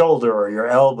 or your shoulder, or your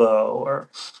elbow, or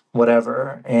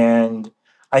whatever. And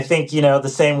I think, the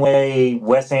same way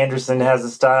Wes Anderson has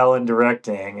a style in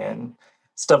directing and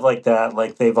stuff like that,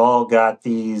 like they've all got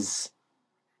these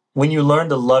when you learn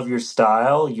to love your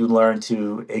style, you learn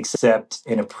to accept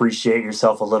and appreciate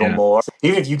yourself a little Yeah. more.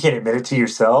 Even if you can't admit it to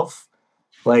yourself,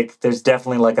 like there's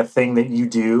definitely like a thing that you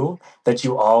do that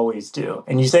you always do.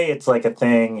 And you say it's like a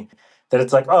thing that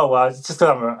it's like, oh well, it's just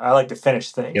because I like to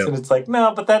finish things. Yep. And it's like,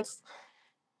 no, but that's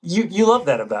you love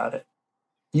that about it.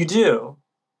 You do.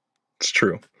 It's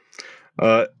true.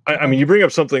 I mean, you bring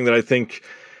up something that I think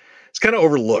it's kind of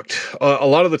overlooked. A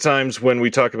lot of the times when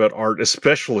we talk about art,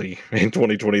 especially in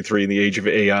 2023 in the age of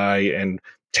AI and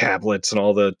tablets and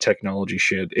all the technology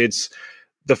shit, it's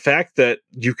the fact that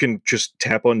you can just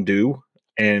tap undo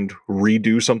and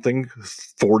redo something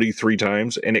 43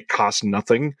 times and it costs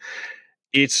nothing.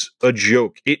 It's a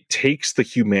joke. It takes the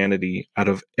humanity out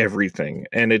of everything.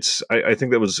 And I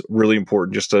think that was really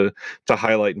important just to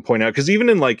highlight and point out. Because even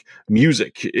in like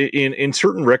music, in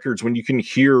certain records, when you can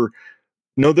hear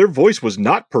no, their voice was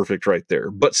not perfect right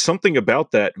there, but something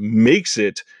about that makes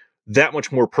it that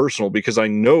much more personal because I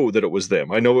know that it was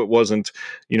them. I know it wasn't,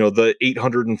 the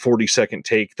 840-second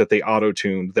take that they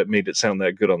auto-tuned that made it sound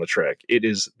that good on the track. It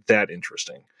is that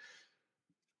interesting.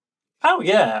 Oh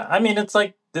yeah. I mean it's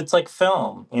like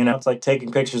film, it's like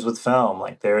taking pictures with film.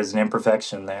 Like there is an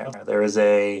imperfection there. There is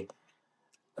a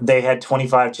they had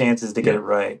 25 chances to get Yeah. it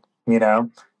right,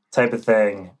 type of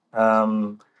thing.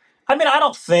 I mean, I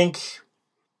don't think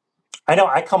I know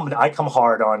I come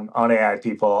hard on AI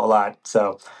people a lot.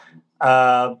 So,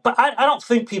 but I don't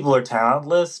think people are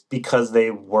talentless because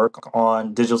they work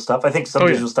on digital stuff. I think some Oh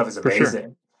yeah, digital stuff is for sure.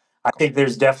 amazing. I think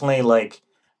there's definitely like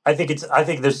I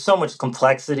think there's so much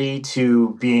complexity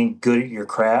to being good at your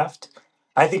craft.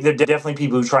 I think there are definitely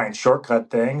people who try and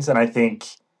shortcut things, and I think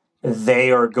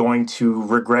they are going to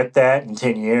regret that in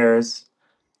 10 years.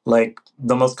 Like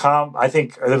I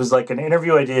think there was like an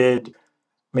interview I did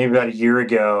maybe about a year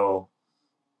ago.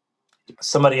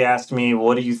 Somebody asked me,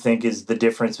 what do you think is the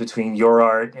difference between your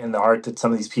art and the art that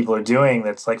some of these people are doing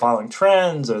that's like following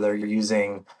trends or they're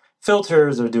using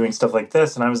filters or doing stuff like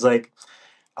this? And I was like,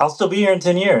 I'll still be here in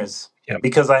 10 years Yep.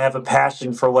 because I have a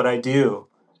passion for what I do.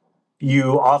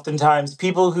 You oftentimes,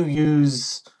 people who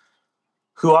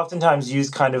oftentimes use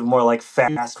kind of more like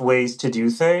fast ways to do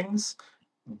things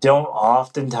don't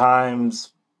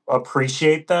oftentimes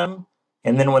appreciate them.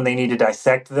 And then when they need to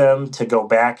dissect them to go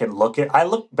back and I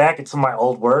look back at some of my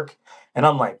old work And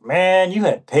I'm like, man, you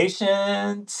had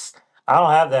patience. I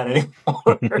don't have that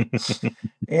anymore.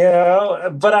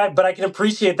 But I can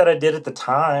appreciate that I did at the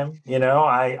time.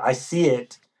 I see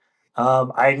it.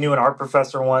 I knew an art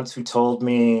professor once who told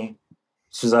me,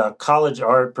 she was a college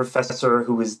art professor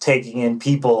who was taking in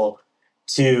people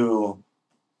to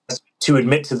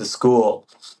admit to the school.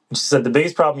 And she said the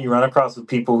biggest problem you run across with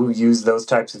people who use those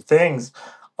types of things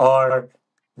are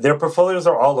their portfolios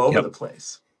are all over Yep. the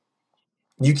place.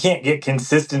 You can't get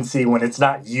consistency when it's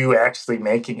not you actually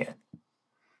making it.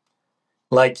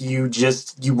 Like you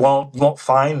won't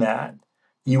find that.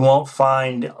 You won't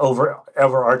find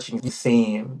overarching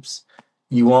themes.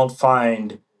 You won't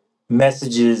find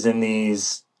messages in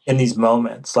these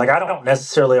moments. Like I don't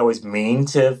necessarily always mean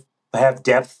to have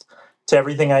depth to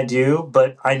everything I do,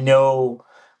 but I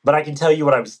can tell you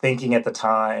what I was thinking at the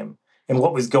time and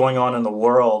what was going on in the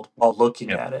world while looking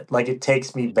Yep. at it. Like it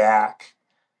takes me back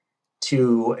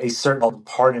to a certain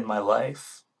part in my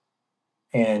life.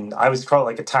 And I was called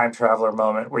like a time traveler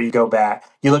moment where you go back,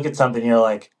 you look at something, and you're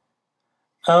like,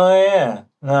 oh yeah,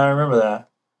 no, I remember that.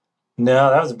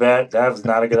 No, that was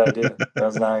not a good idea. That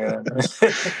was not a good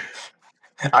idea.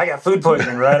 I got food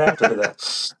poisoning right after that.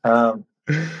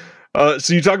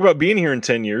 So you talk about being here in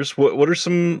 10 years. What are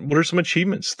some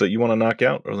achievements that you want to knock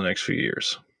out over the next few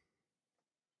years?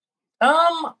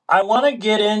 I want to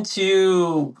get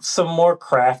into some more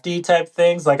crafty type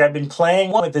things. Like I've been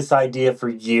playing with this idea for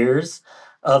years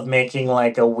of making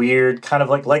like a weird kind of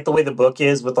like the way the book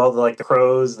is with all the like the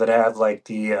crows that have like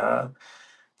the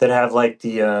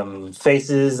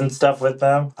faces and stuff with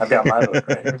them. I've got my book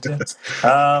right here too.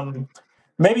 Um,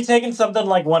 Maybe taking something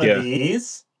like one of Yeah.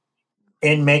 these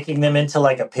and making them into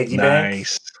like a piggy bank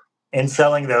Nice. and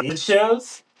selling those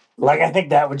shows. Like I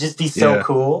think that would just be so Yeah.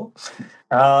 cool.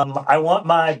 I want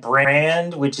my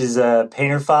brand, which is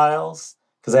Painter Files,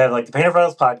 because I have like the Painter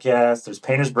Files podcast. There's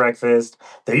Painter's Breakfast.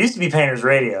 There used to be Painter's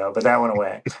Radio, but that went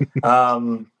away.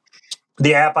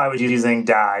 The app I was using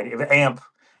died.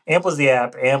 Amp was the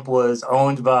app. Amp was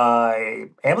owned by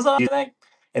Amazon, I think,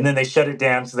 and then they shut it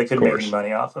down so they Of couldn't make any course.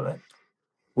 money off of it.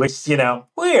 Which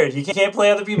weird. You can't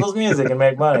play other people's music and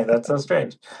make money. That's so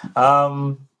strange.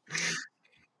 Um,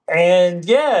 and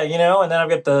yeah, and then I've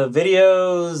got the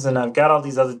videos and I've got all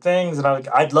these other things, and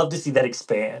I'd love to see that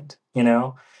expand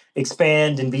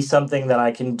and be something that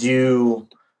I can do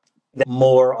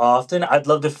more often. I'd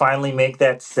love to finally make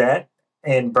that set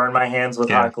and burn my hands with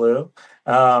Yeah. hot glue.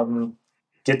 Um,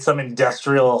 get some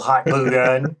industrial hot glue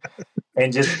gun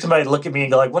and just somebody look at me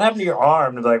and go like, "What happened to your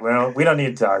arm?" And be like, "Well, we don't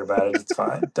need to talk about it. It's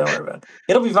fine. Don't worry about it.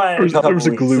 It'll be fine in a There couple was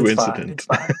a weeks. glue It's fine. incident. It's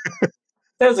fine.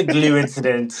 There's a glue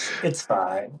incident. It's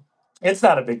fine. It's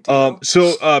not a big deal."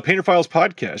 So Painter Files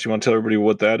podcast. You want to tell everybody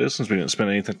what that is, since we didn't spend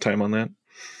any time on that?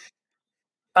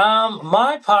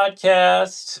 My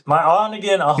podcast, my on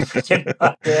again, off again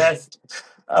podcast,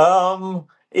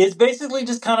 is basically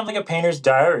just kind of like a painter's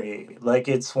diary. Like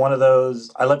it's one of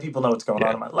those. I let people know what's going on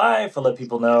Yeah. in my life. I let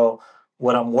people know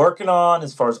what I'm working on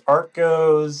as far as art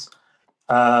goes.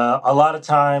 A lot of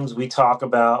times we talk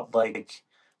about like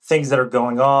things that are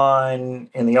going on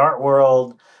in the art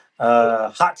world,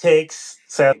 hot takes,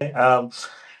 sadly.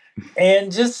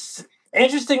 And just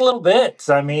interesting little bits.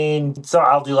 I mean, so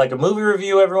I'll do like a movie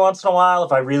review every once in a while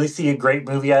if I really see a great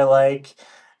movie I like.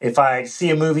 If I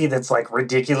see a movie that's like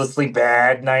ridiculously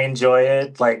bad and I enjoy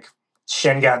it, like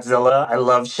Shin Godzilla. I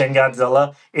love Shin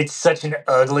Godzilla. It's such an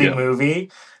ugly Yeah.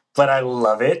 movie, but I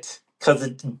love it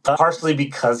partially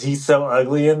because he's so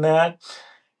ugly in that.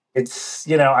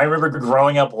 I remember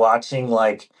growing up watching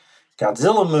like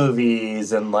Godzilla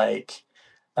movies and like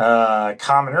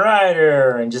Kamen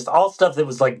Rider and just all stuff that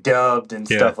was like dubbed and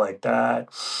Yeah. stuff like that.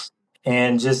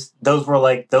 And just those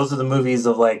are the movies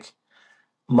of like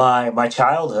my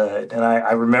childhood. And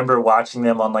I remember watching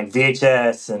them on like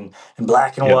VHS and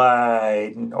black and Yep.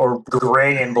 white or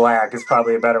gray and black is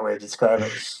probably a better way to describe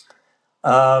it.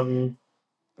 Um,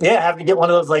 yeah, having to get one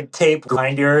of those like tape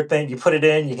grinder thing. You put it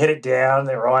in, you hit it down,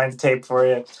 it rewinds tape for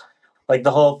you. Like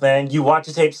the whole thing. You watch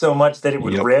a tape so much that it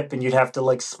would Yep. rip and you'd have to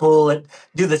like spool it,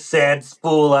 do the sad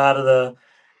spool out of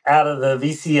the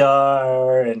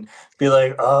VCR and be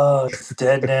like, oh, it's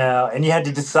dead now. And you had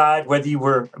to decide whether you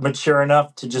were mature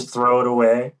enough to just throw it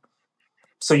away.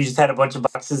 So you just had a bunch of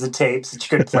boxes of tapes that you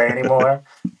couldn't play anymore.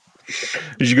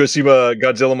 Did you go see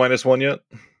Godzilla -1 yet?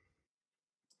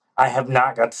 I have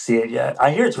not got to see it yet.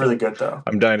 I hear it's really good though.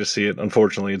 I'm dying to see it.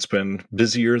 Unfortunately, it's been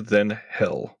busier than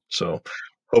hell. So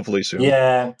hopefully soon.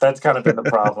 Yeah, that's kind of been the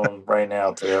problem right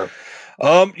now too.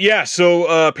 Yeah,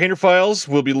 so Painter Files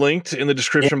will be linked in the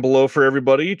description below for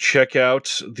everybody. Check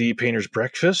out the Painter's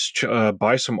Breakfast.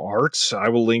 Buy some arts. I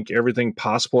will link everything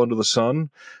possible under the sun.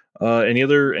 Any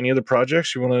other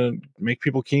projects you want to make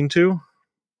people keen to?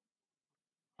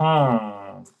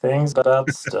 Things about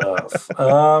stuff.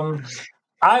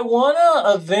 I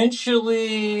wanna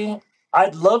eventually.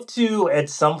 I'd love to at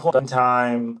some point in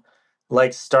time,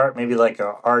 like start maybe like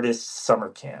a artist summer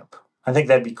camp. I think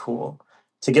that'd be cool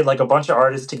to get like a bunch of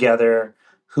artists together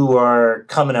who are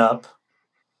coming up,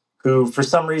 who for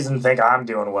some reason think I'm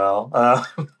doing well,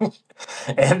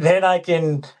 and then I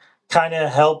can kind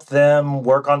of help them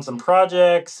work on some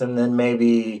projects, and then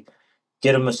maybe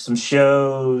get them some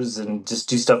shows and just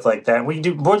do stuff like that. And we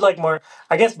do more like more,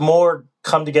 I guess, more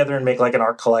come together and make like an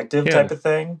art collective Yeah. type of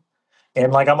thing.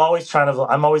 And like I'm always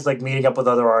like meeting up with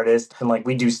other artists and like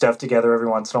we do stuff together every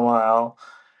once in a while.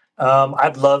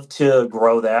 I'd love to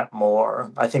grow that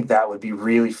more. I think that would be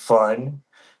really fun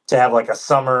to have like a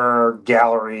summer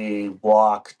gallery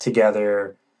walk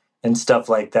together and stuff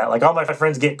like that. Like all my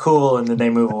friends get cool and then they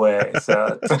move away.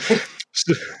 So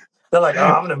they're like, "Oh,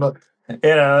 I'm gonna move."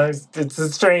 It's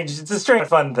a strange,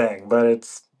 fun thing, but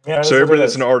it's it So is what it everybody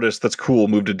that's an is. artist that's cool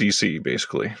moved to DC,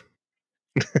 basically.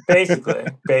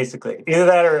 Basically, either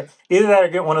that or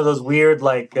get one of those weird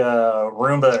like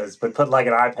Roombas, but put like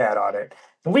an iPad on it,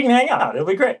 and we can hang out. It'll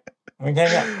be great. We can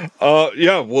hang out.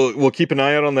 Yeah, we'll keep an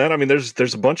eye out on that. I mean,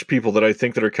 there's a bunch of people that I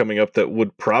think that are coming up that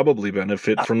would probably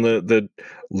benefit from the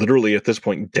literally at this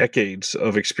point decades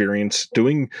of experience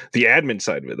doing the admin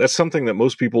side of it. That's something that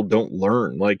most people don't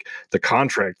learn, like the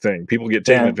contract thing. People get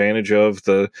taken Yeah. advantage of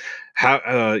the how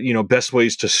best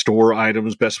ways to store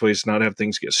items, best ways to not have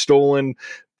things get stolen,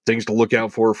 things to look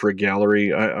out for a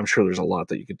gallery. I'm sure there's a lot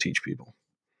that you could teach people.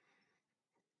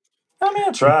 I mean,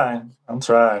 I'll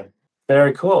try.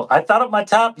 Very cool. I thought of my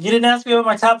top. You didn't ask me about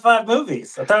my top 5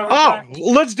 movies. I thought we were Oh, trying.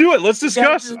 let's do it. Let's We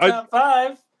got to discuss. do the top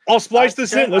five. I'll splice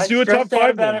this in. Let's I do a top stressed out five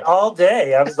about then. it all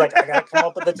day. I was like, I got to come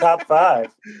up with the top five.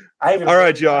 I even All wrote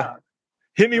right, it y'all. down.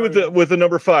 Hit me with the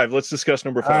number 5. Let's discuss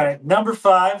number All 5. right, number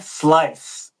 5,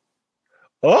 Slice,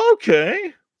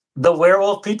 Okay. the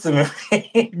werewolf pizza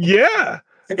movie. Yeah.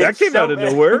 That It's came so out of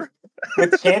bad. nowhere.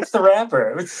 With Chance the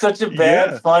Rapper. It's such a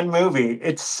bad, Yeah. fun movie.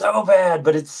 It's so bad,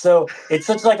 but it's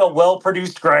such like a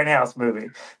well-produced grindhouse movie.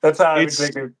 That's how I would It's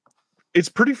think of. it's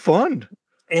pretty fun.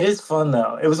 It is fun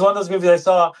though. It was one of those movies I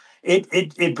saw.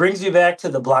 It brings me back to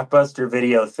the Blockbuster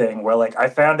video thing where like I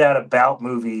found out about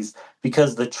movies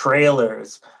because the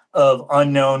trailers of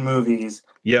unknown movies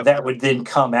Yep. that would then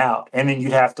come out, and then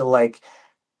you'd have to like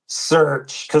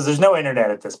search because there's no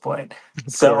internet at this point.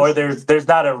 Of So or course. there's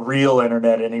not a real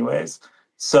internet anyways.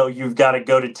 So you've got to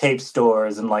go to tape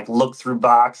stores and like look through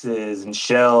boxes and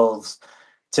shelves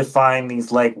to find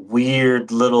these like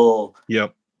weird little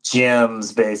Yep.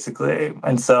 gems basically.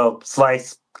 And so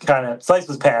Slice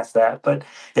was past that, but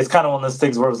it's kind of one of those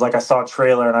things where it was like I saw a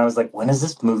trailer and I was like, when is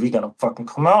this movie gonna fucking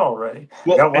come out already? I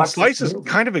Well, gotta and watch this Slice is movie.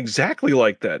 kind of exactly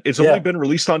like that. It's only Yeah. been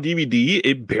released on DVD.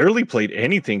 It barely played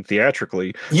anything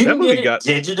theatrically. You That can movie get it got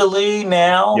digitally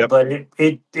now, Yep. but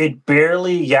it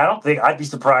barely. Yeah, I don't think I'd be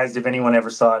surprised if anyone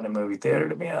ever saw it in a movie theater.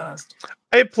 To be honest.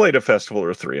 It played a festival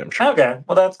or 3, I'm sure. Okay,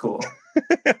 well that's cool.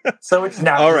 So it's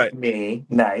not All just right. me.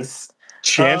 Nice.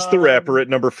 Chance the Rapper Um, at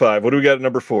number 5. What do we got at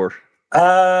number 4?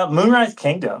 Moonrise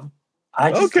Kingdom.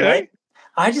 I just Okay. like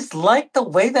I just like the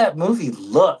way that movie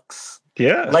looks.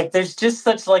 Yeah. Like there's just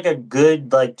such like a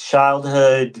good like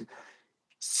childhood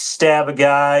stab a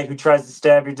guy who tries to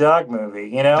stab your dog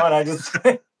movie, and I just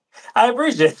I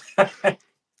appreciate that.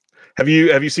 Have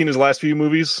you seen his last few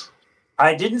movies?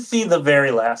 I didn't see the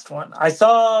very last one. I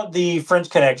saw the French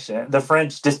Connection, the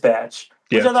French Dispatch,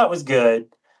 which Yeah. I thought was good.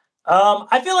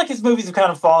 I feel like his movies have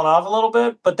kind of fallen off a little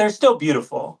bit, but they're still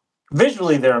beautiful.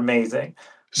 Visually, they're amazing.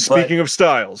 But Speaking of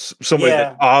styles, somebody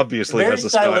that yeah, obviously very has a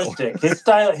style. stylistic. His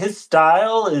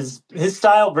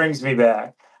style brings me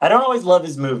back. I don't always love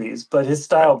his movies, but his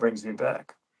style brings me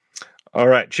back. All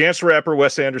right. Chance the Rapper,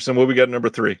 Wes Anderson. What we got at number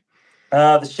 3?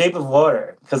 The Shape of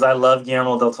Water, because I love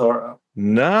Guillermo del Toro.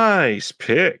 Nice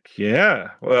pick. Yeah.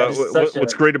 That is such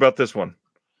What's a. great about this one?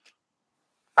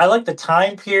 I like the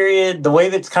time period. The way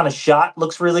that's kind of shot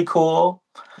looks really cool.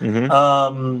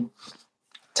 Mm-hmm.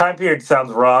 Time period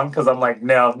sounds wrong because I'm like,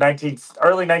 no,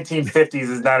 early 1950s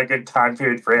is not a good time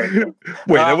period for anything.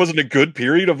 Wait, that wasn't a good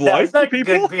period of No, life it's not for a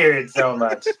people? good period so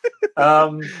much.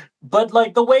 But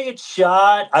like the way it's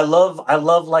shot, I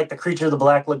love like the Creature of the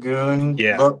Black Lagoon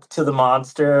Yeah. look to the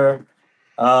monster.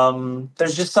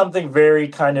 There's just something very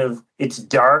kind of, it's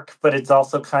dark, but it's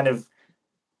also kind of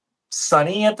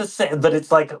sunny at the same, but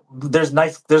it's like there's a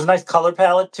nice color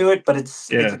palette to it, but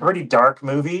it's a pretty dark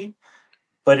movie.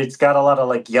 But it's got a lot of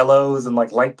like yellows and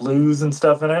like light blues and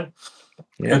stuff in it.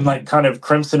 Yeah. And like kind of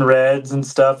crimson reds and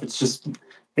stuff. It's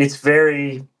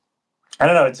I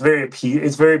don't know. It's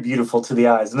very beautiful to the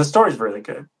eyes, and the story's really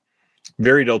good.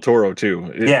 Very Del Toro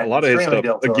too. Yeah, A lot of his extremely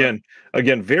stuff. Del Toro.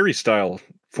 Again, very style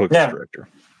focused Yeah. director.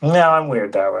 No, I'm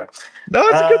weird that way.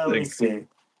 No, that's a good Let me thing. see.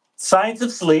 Science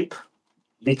of Sleep,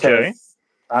 Okay.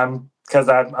 I'm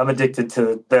addicted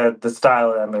to the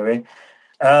style of that movie.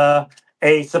 Uh,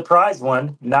 a surprise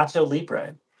one, Nacho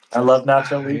Libre. I love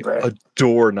Nacho I Libre.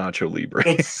 adore Nacho Libre.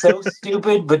 It's so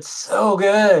stupid, but so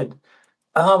good.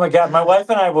 Oh my god, my wife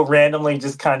and I will randomly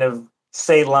just kind of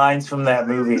say lines from that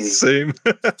movie Same.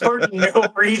 for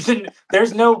no reason.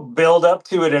 There's no build up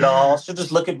to it at all. She'll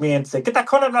just look at me and say, "Get that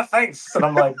corn out of my face," and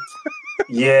I'm like,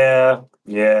 "Yeah,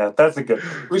 yeah, that's a good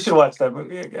movie. We should watch that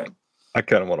movie again. I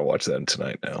kind of want to watch that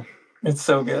tonight now. It's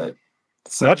so good."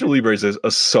 So Nacho good. Libre is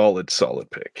a solid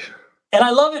pick. And I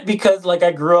love it because like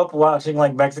I grew up watching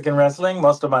like Mexican wrestling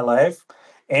most of my life.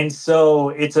 And so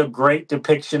it's a great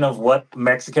depiction of what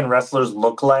Mexican wrestlers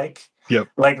look like. Yep.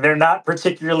 Like they're not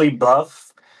particularly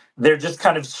buff. They're just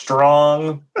kind of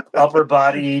strong,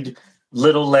 upper-bodied,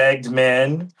 little-legged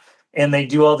men, and they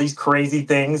do all these crazy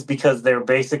things because they're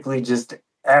basically just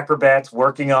acrobats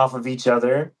working off of each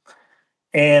other.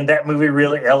 And that movie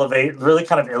really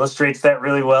kind of illustrates that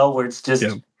really well, where it's just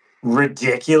Yep.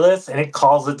 ridiculous and it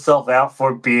calls itself out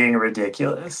for being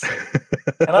ridiculous.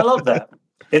 And I love that.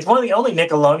 It's one of the only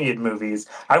Nickelodeon movies.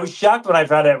 I was shocked when I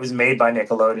found out it was made by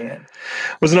Nickelodeon.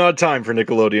 It was an odd time for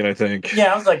Nickelodeon, I think.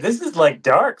 Yeah, I was like, this is like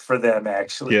dark for them,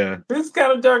 actually. Yeah. This is kind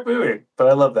of a dark movie, but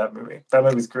I love that movie. That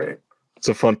movie's great. It's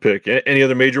a fun pick. Any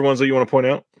other major ones that you want to point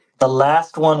out? The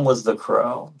last one was The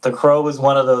Crow. The Crow was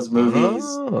one of those movies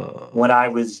when I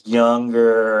was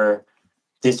younger.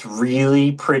 This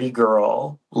really pretty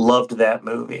girl loved that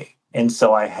movie. And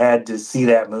so I had to see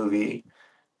that movie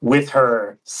with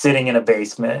her sitting in a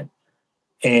basement.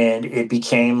 And it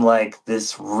became like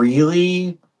this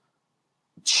really.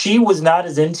 She was not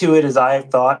as into it as I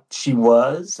thought she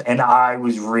was. And I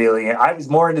was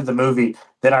more into the movie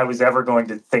than I was ever going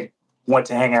to want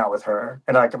to hang out with her.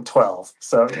 And like I'm 12.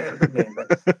 So, yeah.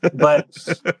 But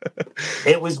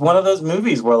it was one of those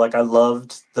movies where like I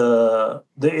loved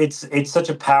it's such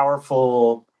a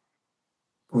powerful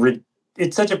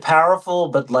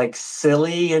but like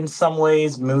silly in some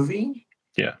ways movie.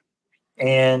 Yeah.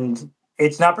 And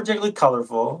it's not particularly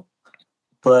colorful,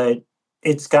 but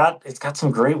it's got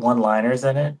some great one-liners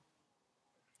in it.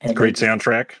 And great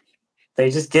soundtrack. They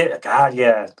just get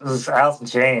Alice in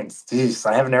Chains. Jeez,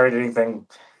 I haven't heard anything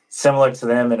similar to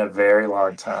them in a very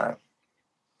long time.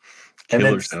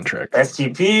 Killer soundtrack.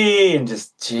 STP and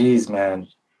just jeez, man.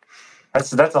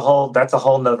 That's a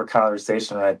whole nother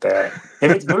conversation right there.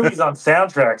 If it's movies on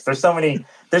soundtracks, there's so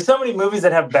many movies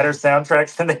that have better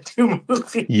soundtracks than they do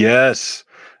movies. Yes.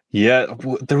 Yeah.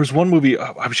 There was one movie.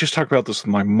 I was just talking about this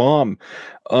with my mom.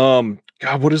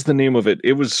 God, what is the name of it?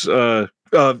 It was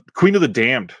Queen of the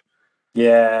Damned.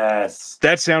 Yes.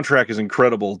 That soundtrack is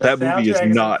incredible. That movie is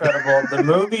not. Incredible. The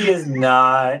movie is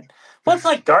not. Well, it's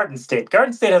like Garden State.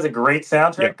 Garden State has a great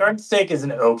soundtrack. Yeah. Garden State is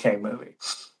an okay movie,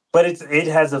 but it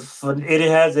has a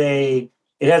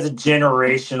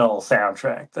generational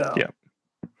soundtrack though. Yeah.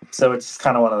 So it's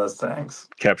kind of one of those things.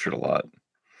 Captured a lot.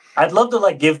 I'd love to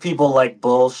like give people like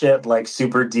bullshit, like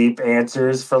super deep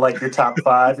answers for like your top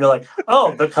 5. You're like,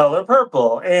 oh, The Color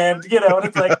Purple, and and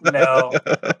it's like, no,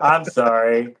 I'm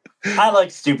sorry. I like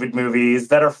stupid movies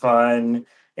that are fun.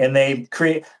 And they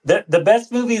create the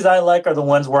best movies I like are the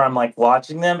ones where I'm like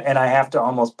watching them and I have to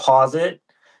almost pause it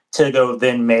to go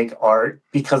then make art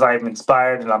because I'm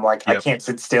inspired and I'm like, I can't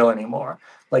sit still anymore.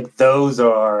 Like those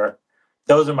are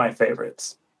my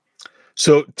favorites.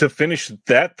 So to finish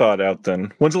that thought out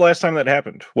then, when's the last time that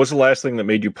happened? What's the last thing that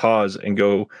made you pause and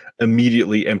go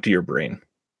immediately empty your brain?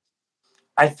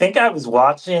 I think I was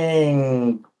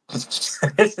watching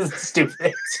this is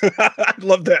stupid. I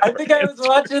love that. I think I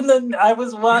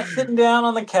was sitting down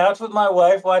on the couch with my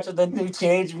wife watching the new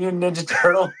Teenage Mutant Ninja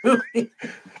Turtle movie.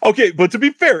 Okay, but to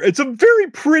be fair, it's a very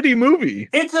pretty movie.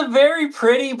 It's a very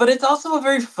pretty, but it's also a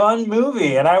very fun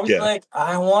movie. And I was like,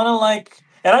 I want to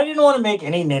and I didn't want to make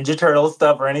any Ninja Turtle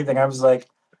stuff or anything. I was like,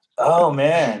 oh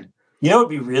man, it would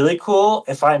be really cool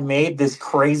if I made this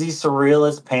crazy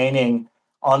surrealist painting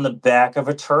on the back of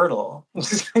a turtle.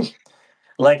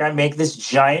 Like I make this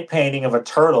giant painting of a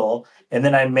turtle and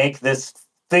then I make this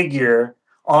figure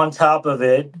on top of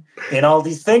it and all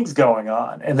these things going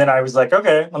on. And then I was like,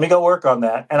 okay, let me go work on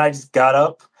that. And I just got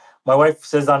up. My wife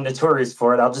says I'm notorious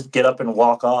for it. I'll just get up and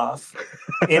walk off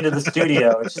into the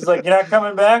studio. And she's like, you're not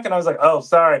coming back? And I was like, oh,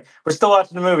 sorry. We're still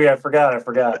watching the movie. I forgot.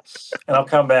 And I'll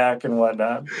come back and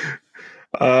whatnot.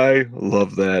 I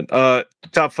love that.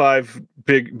 Top 5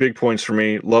 big points for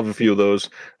me. Love a few of those.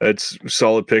 It's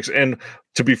solid picks. And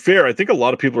To be fair, I think a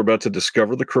lot of people are about to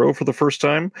discover The Crow for the first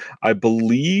time. I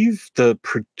believe the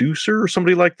producer or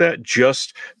somebody like that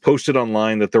just posted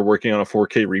online that they're working on a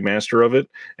 4K remaster of it,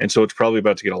 and so it's probably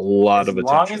about to get a lot of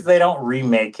attention. As long as they don't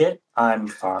remake it, I'm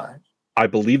fine. I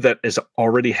believe that has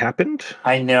already happened.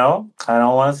 I know. I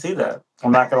don't want to see that.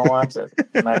 I'm not going to watch it.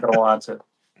 I'm not going to watch it.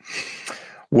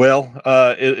 Well,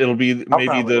 it'll be I'll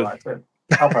maybe the. watch it.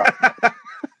 I'll probably.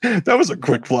 That was a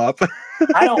quick flop.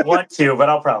 I don't want to, but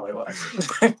I'll probably watch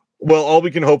it. Well, all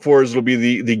we can hope for is it'll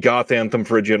be the goth anthem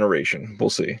for a generation. We'll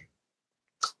see.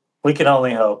 We can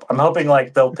only hope. I'm hoping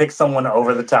like they'll pick someone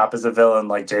over the top as a villain,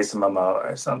 like Jason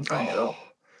Momoa or something.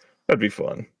 That'd be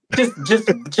fun.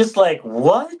 Just like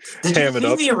what? Did you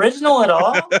see the original at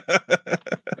all?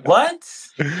 What?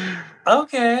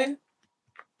 Okay.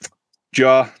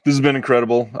 Jaw, this has been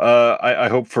incredible. I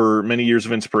hope for many years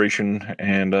of inspiration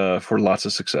and for lots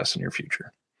of success in your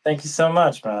future. Thank you so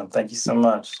much, man. Thank you so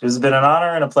much. It has been an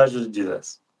honor and a pleasure to do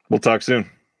this. We'll talk soon.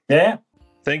 Yeah.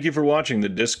 Thank you for watching The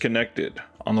Disconnected.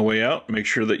 On the way out, make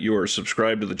sure that you are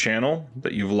subscribed to the channel,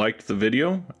 that you've liked the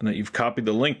video, and that you've copied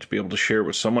the link to be able to share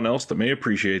with someone else that may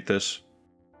appreciate this.